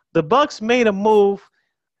 the Bucks made a move,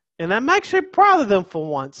 and I'm actually proud of them for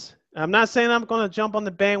once. I'm not saying I'm going to jump on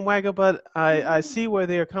the bandwagon, but I see where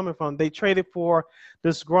they're coming from. They traded for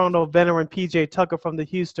this grown-old veteran P.J. Tucker from the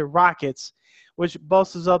Houston Rockets, which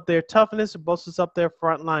bolsters up their toughness, bolsters up their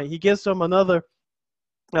front line. He gives them another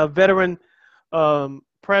veteran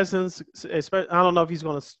presence. I don't know if he's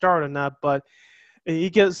going to start or not, but he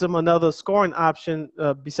gives them another scoring option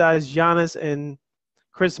besides Giannis and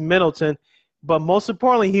Chris Middleton. But most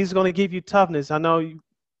importantly, he's going to give you toughness. I know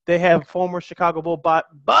they have former Chicago Bull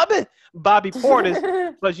Bobby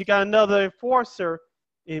Portis, but you got another enforcer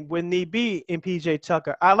when need be in P.J.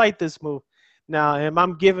 Tucker. I like this move. Now, am I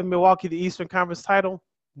giving Milwaukee the Eastern Conference title?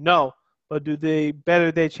 No. But do they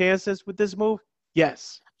better their chances with this move?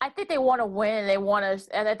 Yes. I think they want to win.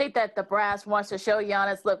 And I think that the brass wants to show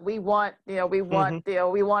Giannis, look, we want to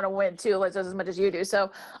win too, just as much as you do. So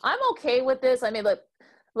I'm okay with this. I mean,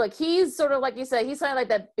 look, he's sort of like you said, he's kind of like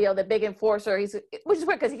that, the big enforcer. Which is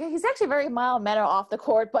weird because he's actually very mild mannered off the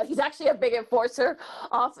court, but he's actually a big enforcer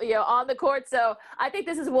on the court. So I think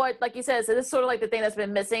this is what, like you said, so this is sort of like the thing that's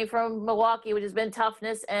been missing from Milwaukee, which has been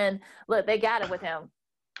toughness. And look, they got it with him.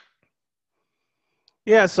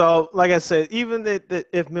 Yeah, so like I said, even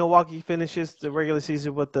if Milwaukee finishes the regular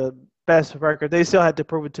season with the best record, they still had to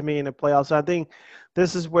prove it to me in the playoffs. So I think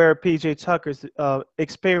this is where P.J. Tucker's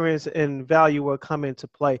experience and value will come into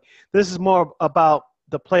play. This is more about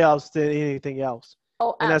the playoffs than anything else.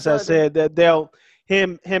 Oh, and as I said, that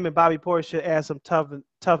him and Bobby Portis should add some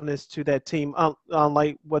toughness to that team,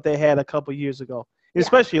 unlike what they had a couple years ago.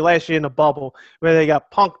 Especially last year in the bubble where they got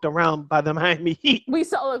punked around by the Miami Heat.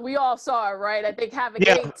 We all saw it, right? I think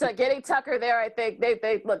getting Tucker there, I think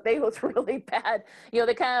they looked really bad.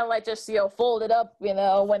 They kind of like just folded up,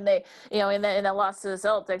 when they in the loss to the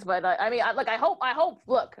Celtics. But I hope.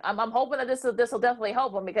 Look, I'm hoping that this will definitely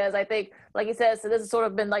help them because I think, like you said, so this has sort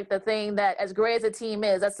of been like the thing that, as great as a team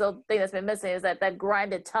is, that's the thing that's been missing is that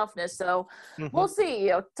grinded toughness. So we'll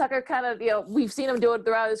see. Tucker kind of we've seen him do it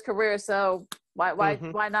throughout his career. So. Why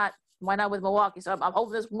not with Milwaukee? So I'm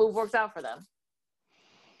hoping this move works out for them.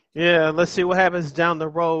 Yeah, let's see what happens down the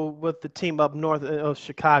road with the team up north of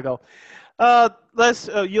Chicago. You're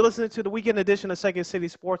listening to the weekend edition of Second City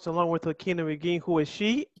Sports along with Lakina McGee. Who is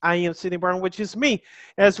she? I am Sidney Brown, which is me.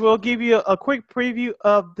 As we'll give you a quick preview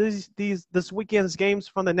of this weekend's games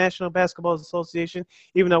from the National Basketball Association,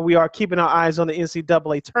 even though we are keeping our eyes on the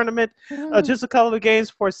NCAA tournament. Just a couple of games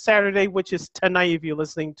for Saturday, which is tonight if you're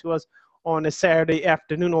listening to us on a Saturday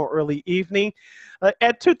afternoon or early evening.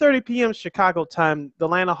 At 2:30 p.m. Chicago time, the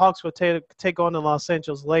Atlanta Hawks will take on the Los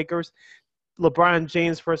Angeles Lakers. LeBron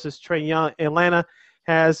James versus Trae Young. Atlanta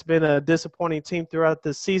has been a disappointing team throughout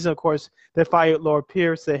the season. Of course, they fired Lloyd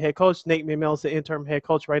Pierce, the head coach. Nate McMillan's the interim head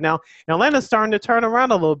coach right now. And Atlanta's starting to turn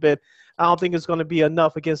around a little bit. I don't think it's going to be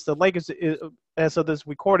enough against the Lakers. As of this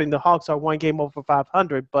recording, the Hawks are 1 game over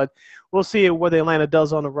 500, but we'll see what Atlanta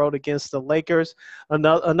does on the road against the Lakers.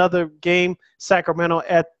 Another game, Sacramento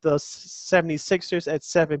at the 76ers at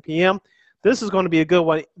 7 p.m. This is going to be a good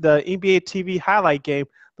one. The NBA TV highlight game.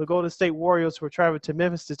 The Golden State Warriors will travel to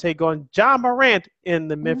Memphis to take on John Morant in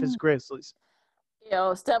the Memphis Grizzlies.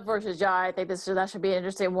 Steph versus Ja, I think that should be an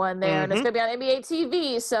interesting one there. And it's going to be on NBA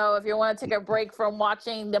TV. So if you want to take a break from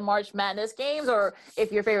watching the March Madness games, or if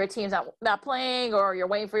your favorite team's not playing, or you're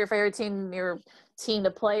waiting for your favorite team,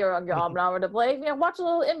 to play, or your album to play, watch a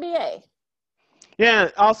little NBA. Yeah,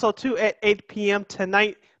 also, too, at 8 p.m.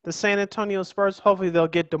 tonight, the San Antonio Spurs, hopefully they'll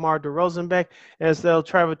get DeMar DeRozan back as they'll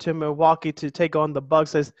travel to Milwaukee to take on the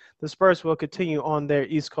Bucks as the Spurs will continue on their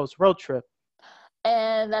East Coast road trip.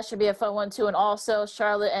 And that should be a fun one, too. And also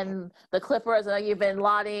Charlotte and the Clippers. I know you've been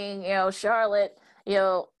lauding, Charlotte,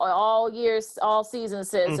 all years, all season,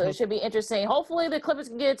 sis. So it should be interesting. Hopefully the Clippers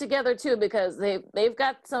can get it together, too, because they've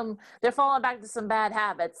got they're falling back to some bad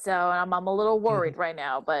habits. So I'm a little worried right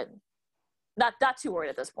now, but not too worried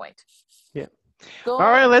at this point. Yeah. All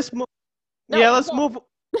right, let's move. No, let's move.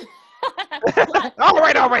 all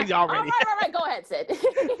right. Go ahead, Sid.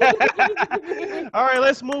 All right,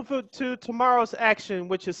 let's move to tomorrow's action,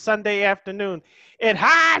 which is Sunday afternoon. At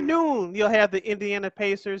high noon, you'll have the Indiana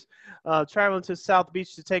Pacers traveling to South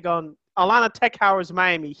Beach to take on Alana Techhauer's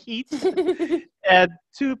Miami Heat. At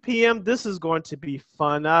 2 p.m., this is going to be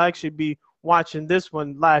fun. I'll actually be watching this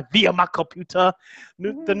one live via my computer.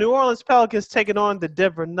 The New Orleans Pelicans taking on the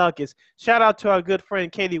Denver Nuggets. Shout out to our good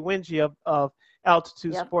friend Katie Wingy of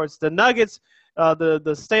Altitude Sports. The Nuggets,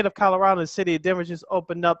 the state of Colorado and the city of Denver just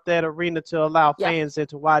opened up that arena to allow fans in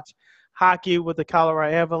to watch hockey with the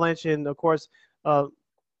Colorado Avalanche, and of course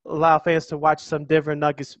allow fans to watch some Denver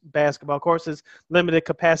Nuggets basketball. Of course, it's limited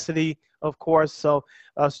capacity, of course. So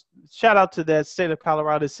shout out to that state of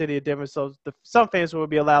Colorado, the city of Denver. So some fans will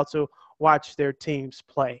be allowed to watch their teams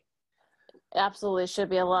play. Absolutely, should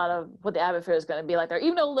be a lot of what the atmosphere is going to be like there,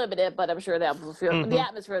 even though limited. But I'm sure the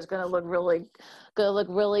atmosphere is going to look really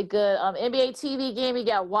good. NBA TV game, you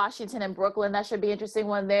got Washington and Brooklyn. That should be an interesting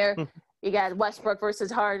one there. You got Westbrook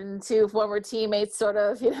versus Harden, two former teammates, sort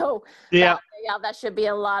of. That should be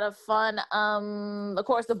a lot of fun. Of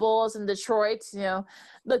course, the Bulls in Detroit.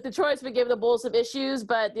 Look, Detroit's been giving the Bulls some issues,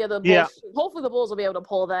 but the Bulls, hopefully the Bulls will be able to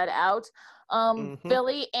pull that out.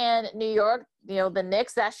 Philly and New York, the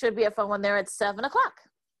Knicks, that should be a fun one there at 7 o'clock.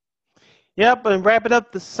 Yep, and wrapping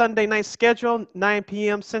up the Sunday night schedule, 9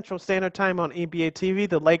 p.m. Central Standard Time on NBA TV.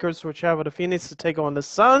 The Lakers will travel to Phoenix to take on the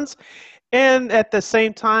Suns. And at the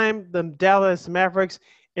same time, the Dallas Mavericks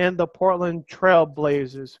and the Portland Trail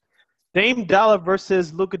Blazers. Dame Dollar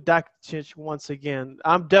versus Luka Doncic once again.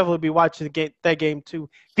 I'm definitely be watching that game too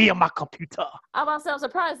via my computer. I'm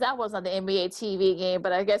surprised that wasn't the NBA TV game,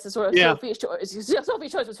 but I guess it's sort of Sophie's choice.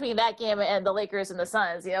 Sophie's choice between that game and the Lakers and the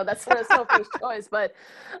Suns. That's sort of Sophie's choice. But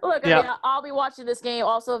look, I'll be watching this game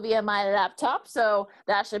also via my laptop, so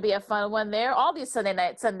that should be a fun one there. All these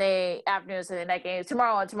Sunday afternoon, Sunday night games,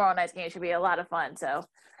 tomorrow night's game should be a lot of fun. So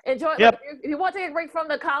enjoy. If you want to take a break from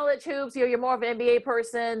the college hoops, you're more of an NBA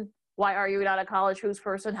person. Why are you not a college hoops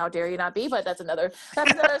person? How dare you not be? But that's another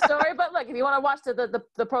story. But look, if you want to watch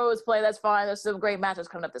the pros play, that's fine. There's some great matches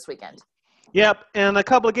coming up this weekend. Yep, and a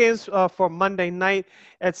couple of games for Monday night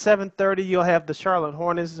at 7:30. You'll have the Charlotte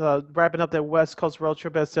Hornets wrapping up their West Coast road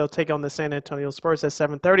trip as they'll take on the San Antonio Spurs at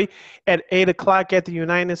 7:30. At 8 o'clock at the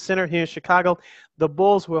United Center here in Chicago, the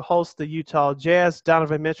Bulls will host the Utah Jazz.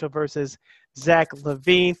 Donovan Mitchell versus Zach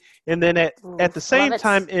LaVine. And then at the same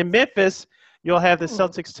time in Memphis, you'll have the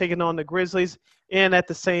Celtics taking on the Grizzlies. And at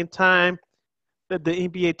the same time, the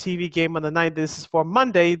NBA TV game on the night, this is for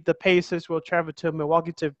Monday, the Pacers will travel to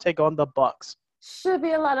Milwaukee to take on the Bucks. Should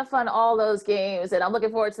be a lot of fun, all those games. And I'm looking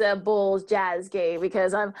forward to that Bulls-Jazz game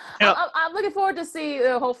because I'm looking forward to see,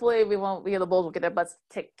 hopefully the Bulls will get their butts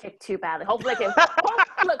kicked too badly. Hopefully they can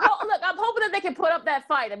look, I'm hoping that they can put up that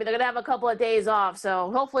fight. I mean, they're going to have a couple of days off,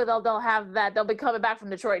 so hopefully they'll have that. They'll be coming back from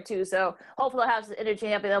Detroit too, so hopefully they'll have some energy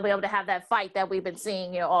and they'll be able to have that fight that we've been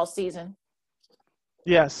seeing, all season.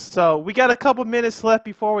 Yes, so we got a couple minutes left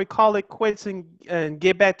before we call it quits and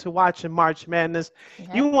get back to watching March Madness.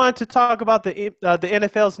 Okay. You wanted to talk about the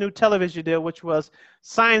NFL's new television deal, which was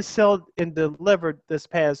signed, sealed, and delivered this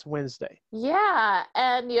past Wednesday. Yeah,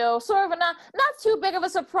 and sort of a not too big of a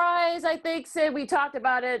surprise, I think. Sid, we talked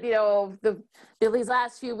about it. These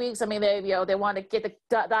last few weeks. I mean, they want to get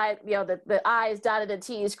the I's dotted and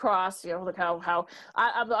T's crossed. Look how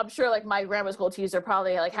I'm sure like my grammar school teachers are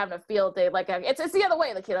probably like having a field day. Like it's the other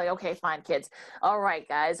way. The kid like, okay, fine, kids, all right,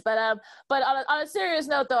 guys. But on a serious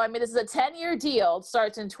note, though, I mean, this is a 10-year deal. It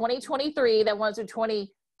starts in 2023. That runs through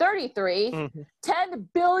 2033. $10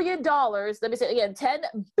 billion. Let me say it again,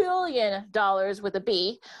 $10 billion with a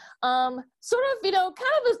B. Sort of,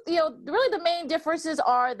 kind of, really the main differences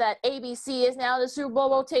are that ABC is now in the Super Bowl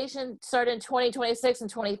rotation, starting in 2026 and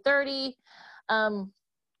 2030.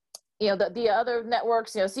 The other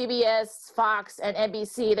networks, CBS, Fox, and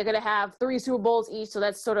NBC, they're going to have 3 Super Bowls each. So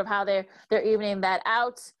that's sort of how they're evening that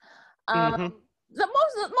out. Most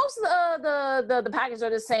of the packages are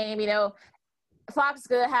the same. Fox is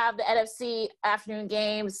going to have the NFC afternoon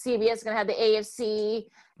games. CBS is going to have the AFC.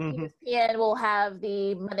 ESPN will have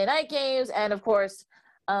the Monday night games. And, of course,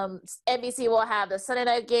 NBC will have the Sunday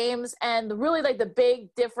night games. And really, like, the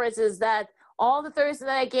big difference is that all the Thursday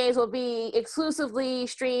night games will be exclusively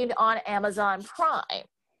streamed on Amazon Prime.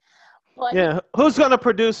 But yeah, who's going to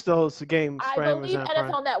produce those games? I for believe Amazon NFL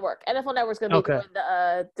Prime? Network. NFL Network's going to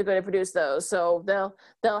be going to produce those, so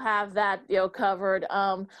they'll have that covered.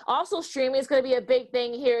 Also, streaming is going to be a big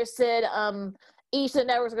thing here, Sid. Each of the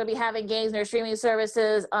networks are going to be having games in their streaming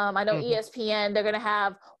services. I know ESPN, they're going to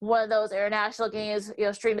have one of those international games,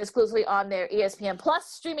 streamed exclusively on their ESPN Plus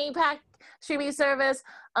streaming service.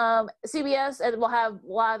 CBS and will have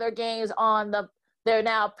a lot of their games on their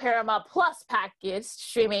now Paramount Plus package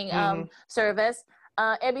streaming service.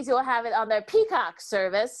 NBC will have it on their Peacock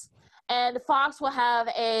service. And Fox will have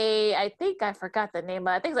I think I forgot the name,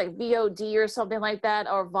 but I think it's like VOD or something like that,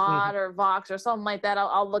 or VOD or Vox or something like that.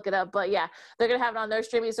 I'll look it up. But yeah, they're going to have it on their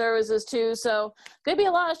streaming services too. So going to be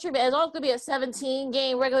a lot of streaming. It's also going to be a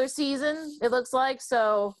 17-game regular season, it looks like.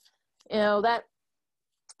 So, that,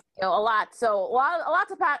 a lot. So a lot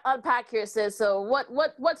to unpack here, Sis. So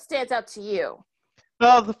what stands out to you?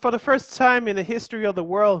 Well, for the first time in the history of the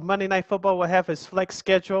world, Monday Night Football will have its flex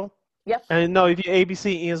schedule. Yep. And if you're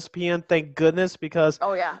ABC, ESPN, thank goodness, because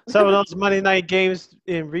some of those Monday night games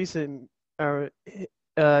in recent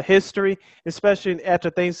history, especially after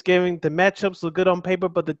Thanksgiving, the matchups look good on paper,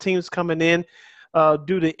 but the teams coming in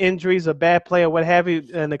due to injuries, a bad play, or what have you,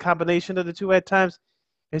 and the combination of the two at times,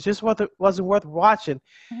 it just wasn't worth watching.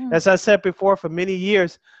 As I said before, for many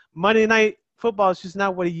years, Monday Night Football is just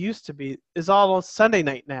not what it used to be. It's all on Sunday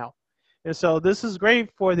night now. And so this is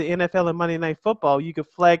great for the NFL and Monday Night Football. You could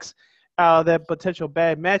flex that potential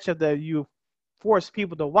bad matchup that you force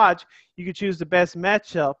people to watch. You could choose the best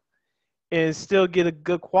matchup and still get a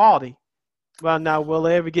good quality. Well, now, will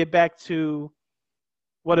it ever get back to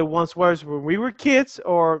what it once was when we were kids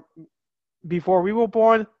or before we were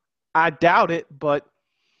born? I doubt it, but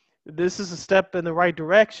this is a step in the right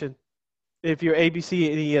direction if you're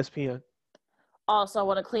ABC and ESPN. Also, I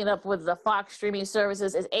want to clean up with the Fox streaming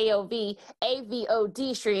services is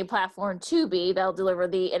AVOD streaming platform Tubi. They'll deliver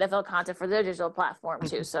the NFL content for their digital platform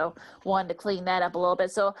too. So wanted to clean that up a little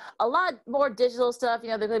bit. So a lot more digital stuff.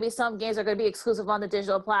 There's going to be some games that are going to be exclusive on the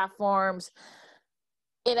digital platforms.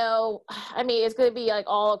 I mean, it's going to be like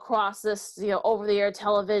all across this, over-the-air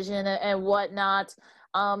television and whatnot.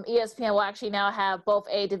 ESPN will actually now have both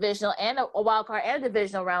a divisional and a wild card and a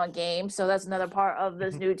divisional round game. So that's another part of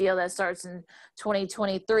this new deal that starts in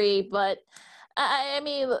 2023. But I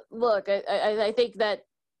mean, look, I think that,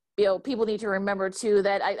 people need to remember too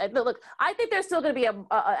that I think there's still going to be an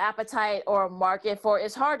appetite or a market for it.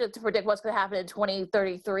 It's hard to predict what's going to happen in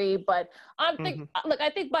 2033, but I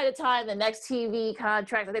think by the time the next TV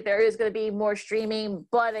contract, I think there is going to be more streaming.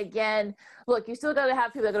 But again, look, you still got to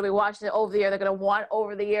have people that are going to be watching it over the air. They're going to want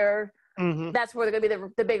over the air. That's where they're going to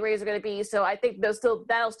be the big ratings are going to be. So I think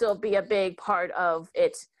that'll still be a big part of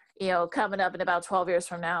it, coming up in about 12 years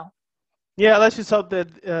from now. Yeah, let's just hope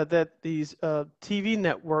that these TV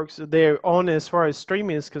networks, they're on as far as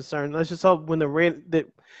streaming is concerned. Let's just hope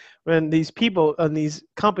when these people and these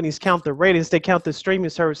companies count the ratings, they count the streaming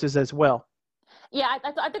services as well. Yeah,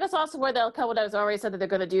 I think that's also where they'll come. What has already said that they're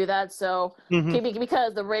going to do that. So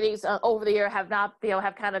because the ratings over the year have not,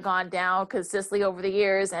 have kind of gone down consistently over the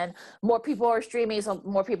years, and more people are streaming, so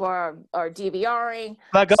more people are DVRing.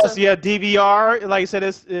 Like us, yeah, DVR. Like I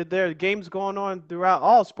said, there are games going on throughout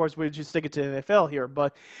all sports. We just stick it to the NFL here,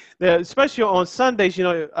 but especially on Sundays,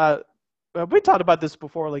 we talked about this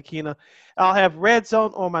before, Lakina. I'll have Red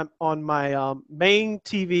Zone on my main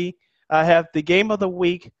TV. I have the game of the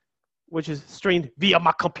week which is streamed via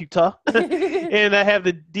my computer, and I have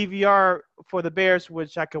the DVR for the Bears,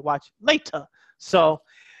 which I can watch later. So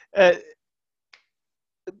the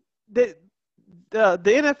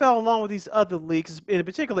NFL, along with these other leagues, in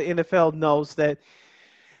particular NFL, knows that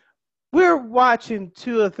we're watching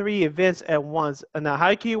 2 or 3 events at once. Now,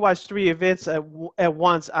 how can you watch 3 events at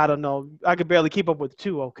once? I don't know. I could barely keep up with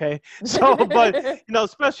 2, okay? So, but,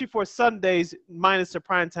 especially for Sundays, minus the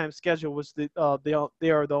primetime schedule, which they are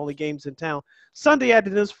the only games in town. Sunday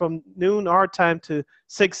afternoons from noon our time to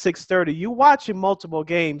 6:30. You're watching multiple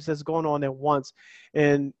games that's going on at once.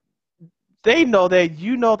 And they know that,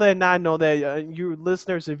 you know that, and I know that. Your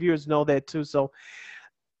listeners and viewers know that too. So,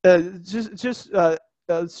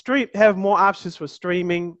 have more options for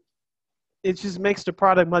streaming. It just makes the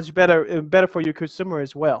product much better and better for your consumer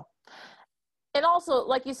as well. And also,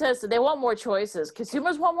 like you said, so they want more choices.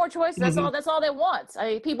 Consumers want more choices. That's all. That's all they want. I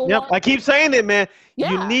mean, people want. I keep saying it, man.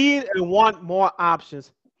 Yeah. You need and want more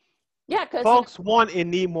options. Yeah, because folks want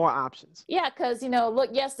and need more options. Yeah, because look,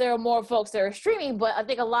 yes, there are more folks that are streaming, but I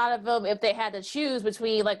think a lot of them, if they had to choose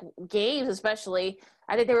between like games, especially,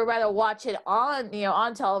 I think they would rather watch it on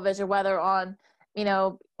on television, whether on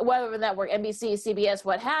whatever network, NBC, CBS,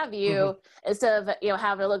 what have you, instead of,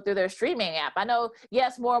 having to look through their streaming app. I know,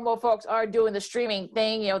 yes, more and more folks are doing the streaming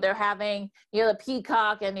thing. They're having, the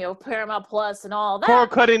Peacock and, Paramount Plus and all that. Cord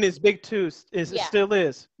cutting is big too. It still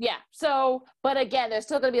is. Yeah. So, but again, there's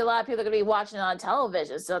still going to be a lot of people that are going to be watching it on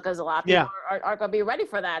television. So, because a lot of people aren't going to be ready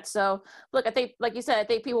for that. So, look, I think, like you said, I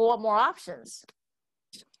think people want more options.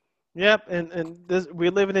 Yep. And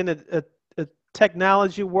we're living in a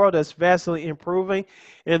technology world that's vastly improving,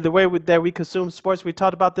 and the way that we consume sports. We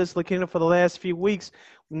talked about this, Lakina, for the last few weeks,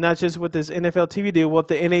 not just with this NFL TV deal, what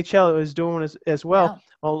the NHL is doing as well,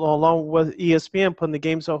 along with ESPN putting the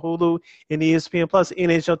games on Hulu and ESPN Plus.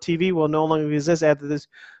 NHL TV will no longer exist after this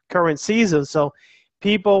current season. So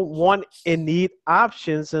people want and need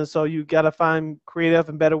options, and so you got to find creative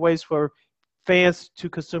and better ways for fans to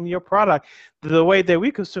consume your product. The way that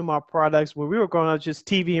we consume our products when we were growing up, just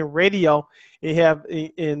TV and radio, you have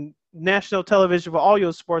in national television for all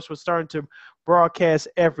your sports was starting to broadcast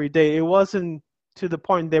every day. It wasn't to the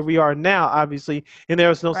point that we are now, obviously, and there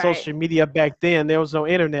was no social media back then. There was no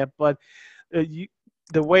internet, but the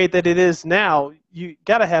way that it is now, you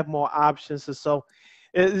got to have more options. And so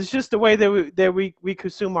it's just the way that we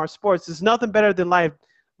consume our sports. There's nothing better than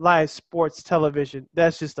live sports television.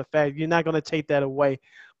 That's just a fact. You're not going to take that away.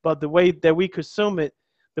 But the way that we consume it,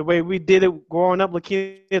 the way we did it growing up,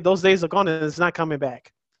 those days are gone and it's not coming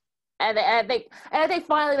back. And I think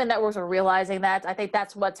finally the networks are realizing that. I think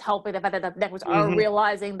that's what's helping, the fact that the networks are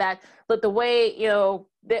realizing that. Look, the way,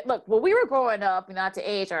 look, when we were growing up, not to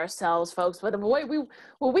age ourselves, folks, but the way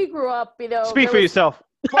when we grew up, Speak for yourself.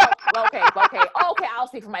 Well, okay, I'll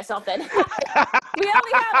speak for myself then. we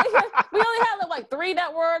only had like 3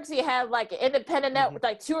 networks. You had like an independent network,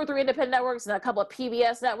 like 2 or 3 independent networks, and a couple of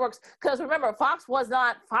PBS networks. Because remember, Fox was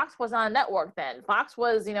not a network then. Fox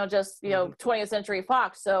was, just 20th Century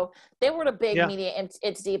Fox. So they were the big media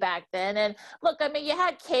entity back then. And look, I mean, you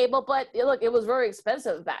had cable, but look, it was very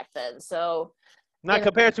expensive back then. So. Not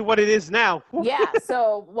compared to what it is now. Yeah.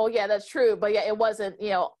 So, that's true. But it wasn't,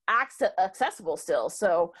 accessible still.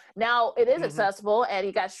 So now it is accessible, and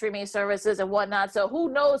you got streaming services and whatnot. So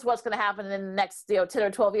who knows what's going to happen in the next, 10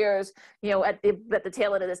 or 12 years, at the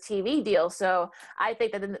tail end of this TV deal. So I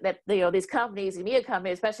think that these companies, the media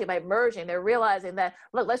companies, especially by merging, they're realizing that,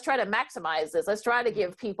 look, let's try to maximize this. Let's try to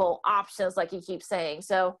give people options, like you keep saying.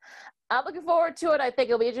 So I'm looking forward to it. I think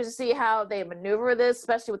it'll be interesting to see how they maneuver this,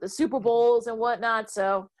 especially with the Super Bowls and whatnot.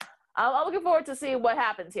 So I'm looking forward to see what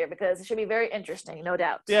happens here, because it should be very interesting, no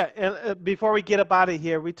doubt. Yeah, and before we get up out of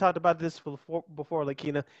here, we talked about this before,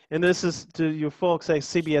 Lakina, and this is to your folks at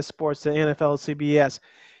CBS Sports, the NFL, CBS.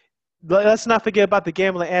 Let's not forget about the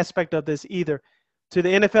gambling aspect of this either. To the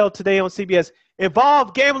NFL today on CBS,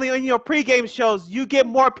 involve gambling in your pregame shows. You get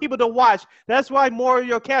more people to watch. That's why more of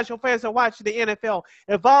your casual fans are watching the NFL.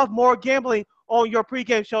 Involve more gambling on your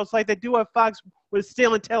pregame shows like they do at Fox with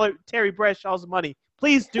stealing Terry Bradshaw's money.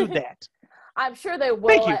 Please do that. I'm sure they will.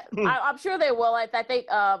 Thank you. I'm sure they will. I think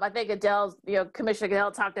Adele's, Commissioner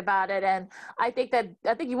Goodell talked about it, and I think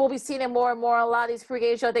you will be seeing it more and more on a lot of these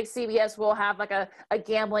pregame shows. I think CBS will have like a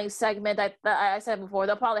gambling segment. I said before,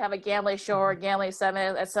 they'll probably have a gambling show or a gambling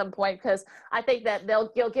segment at some point, because I think that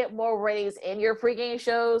you'll get more ratings in your pregame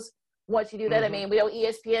shows once you do that. I mean, we know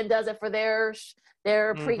ESPN does it for their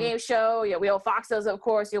pregame show. We know Fox does, of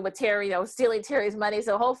course, with Terry, stealing Terry's money.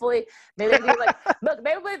 So hopefully maybe they can do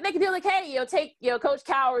maybe they can do like, hey, take Coach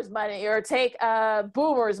Cowher's money or take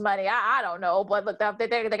Boomer's money. I don't know, but look,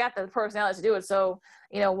 they got the personality to do it. So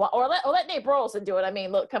or let Nate Burleson do it. I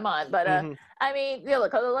mean, look, come on. But I mean,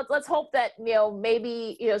 look, let's hope that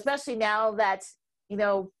maybe especially now that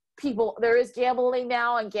people, there is gambling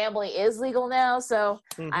now and gambling is legal now. So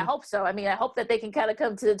I hope so. I mean, I hope that they can kind of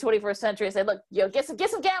come to the 21st century and say, look, get some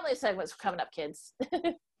gambling segments coming up, kids.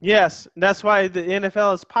 Yes, that's why the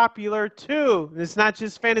NFL is popular too. It's not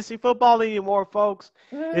just fantasy football anymore, folks.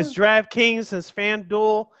 It's DraftKings, it's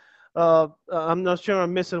FanDuel. I'm not sure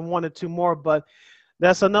I'm missing one or two more, but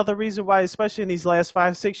that's another reason why, especially in these last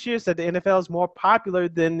 5-6 years, that the NFL is more popular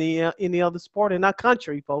than any other sport in our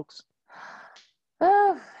country, folks.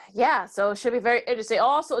 Yeah, so it should be very interesting.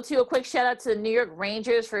 Also, too, a quick shout out to the New York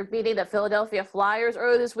Rangers for beating the Philadelphia Flyers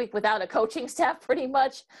earlier this week without a coaching staff, pretty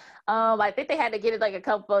much. I think they had to get it like a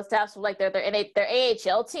couple of staffs from like their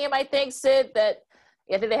AHL team. I think Sid I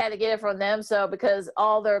think they had to get it from them. So because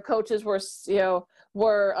all their coaches were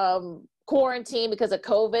quarantined because of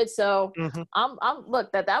COVID. So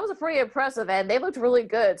look, that was a pretty impressive, and they looked really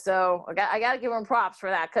good. So I got to give them props for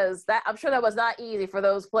that, because I'm sure that was not easy for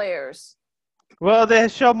those players. Well, they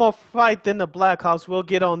show more fight than the Blackhawks. We'll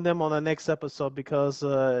get on them on the next episode because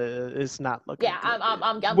it's not looking good.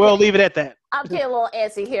 I'm we'll leave it at that. I'm getting a little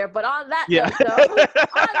antsy here, but on that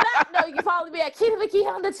note, you can follow me at Keita McKee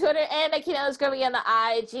on the Twitter and at Keita_McKee on the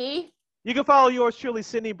IG. You can follow yours truly,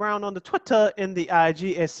 Sydney Brown, on the Twitter and the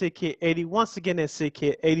IG at SidKid80. Once again, at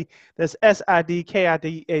SidKid80. That's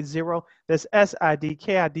SIDKID80. That's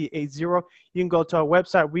SIDKID80. You can go to our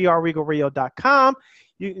website, weareregalradio.com.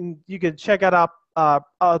 You can check out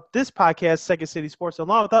this podcast, Second City Sports,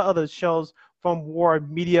 along with our other shows from War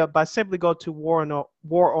Media by simply go to War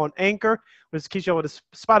on Anchor, which keeps you over to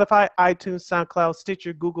Spotify, iTunes, SoundCloud,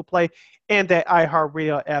 Stitcher, Google Play, and that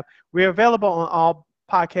iHeartRadio app. We're available on all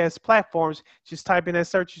podcast platforms. Just type in that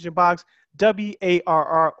search engine box,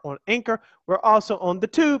 WARR on Anchor. We're also on the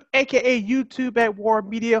Tube, aka YouTube, at War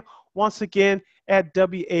Media. Once again, at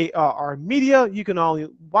WARR Media. You can only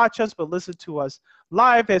watch us but listen to us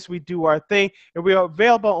live as we do our thing. And we are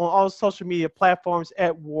available on all social media platforms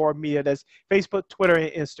at War Media. That's Facebook, Twitter,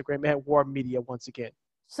 and Instagram at War Media once again.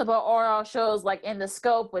 Support our shows like In the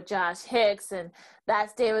Scope with Josh Hicks and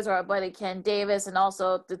That's Davis, or our buddy Ken Davis, and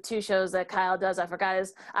also the two shows that Kyle does. I forgot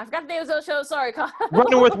the name of those shows. Sorry, Kyle.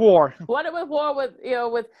 Running with War. Running with War with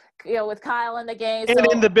Kyle in the game. And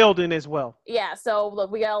in the building as well. Yeah, so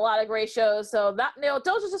look, we got a lot of great shows. So don't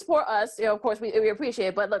just support us. Of course we appreciate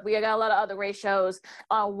it, but look, we got a lot of other great shows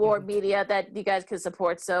on War Media that you guys can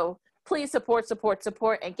support. So please support,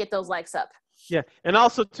 and get those likes up. Yeah, and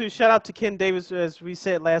also to shout out to Ken Davis, as we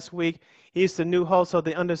said last week. He's the new host of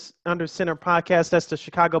the Under Center podcast. That's the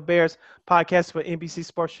Chicago Bears podcast for NBC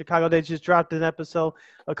Sports Chicago. They just dropped an episode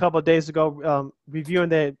a couple of days ago reviewing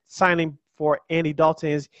the signing for Andy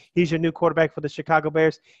Dalton. He's your new quarterback for the Chicago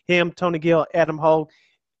Bears. Him, Tony Gill, Adam Hogue,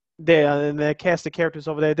 and the cast of characters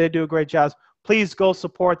over there. They do a great job. Please go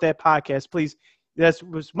support that podcast. Please, that's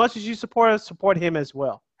as much as you support us, support him as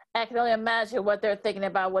well. I can only imagine what they're thinking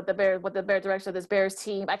about what the Bear direction of this Bears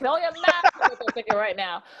team. I can only imagine what they're thinking right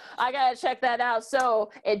now. I gotta check that out.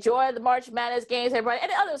 So enjoy the March Madness games, everybody,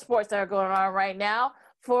 and the other sports that are going on right now.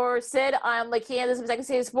 For Sid, I'm Lakeem. This is Second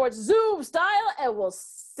City Sports Zoom style, and we'll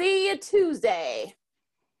see you Tuesday.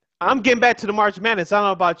 I'm getting back to the March Madness. I don't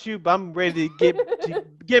know about you, but I'm ready to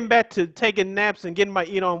getting back to taking naps and getting my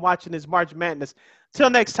eat on watching this March Madness. Till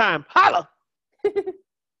next time, holla.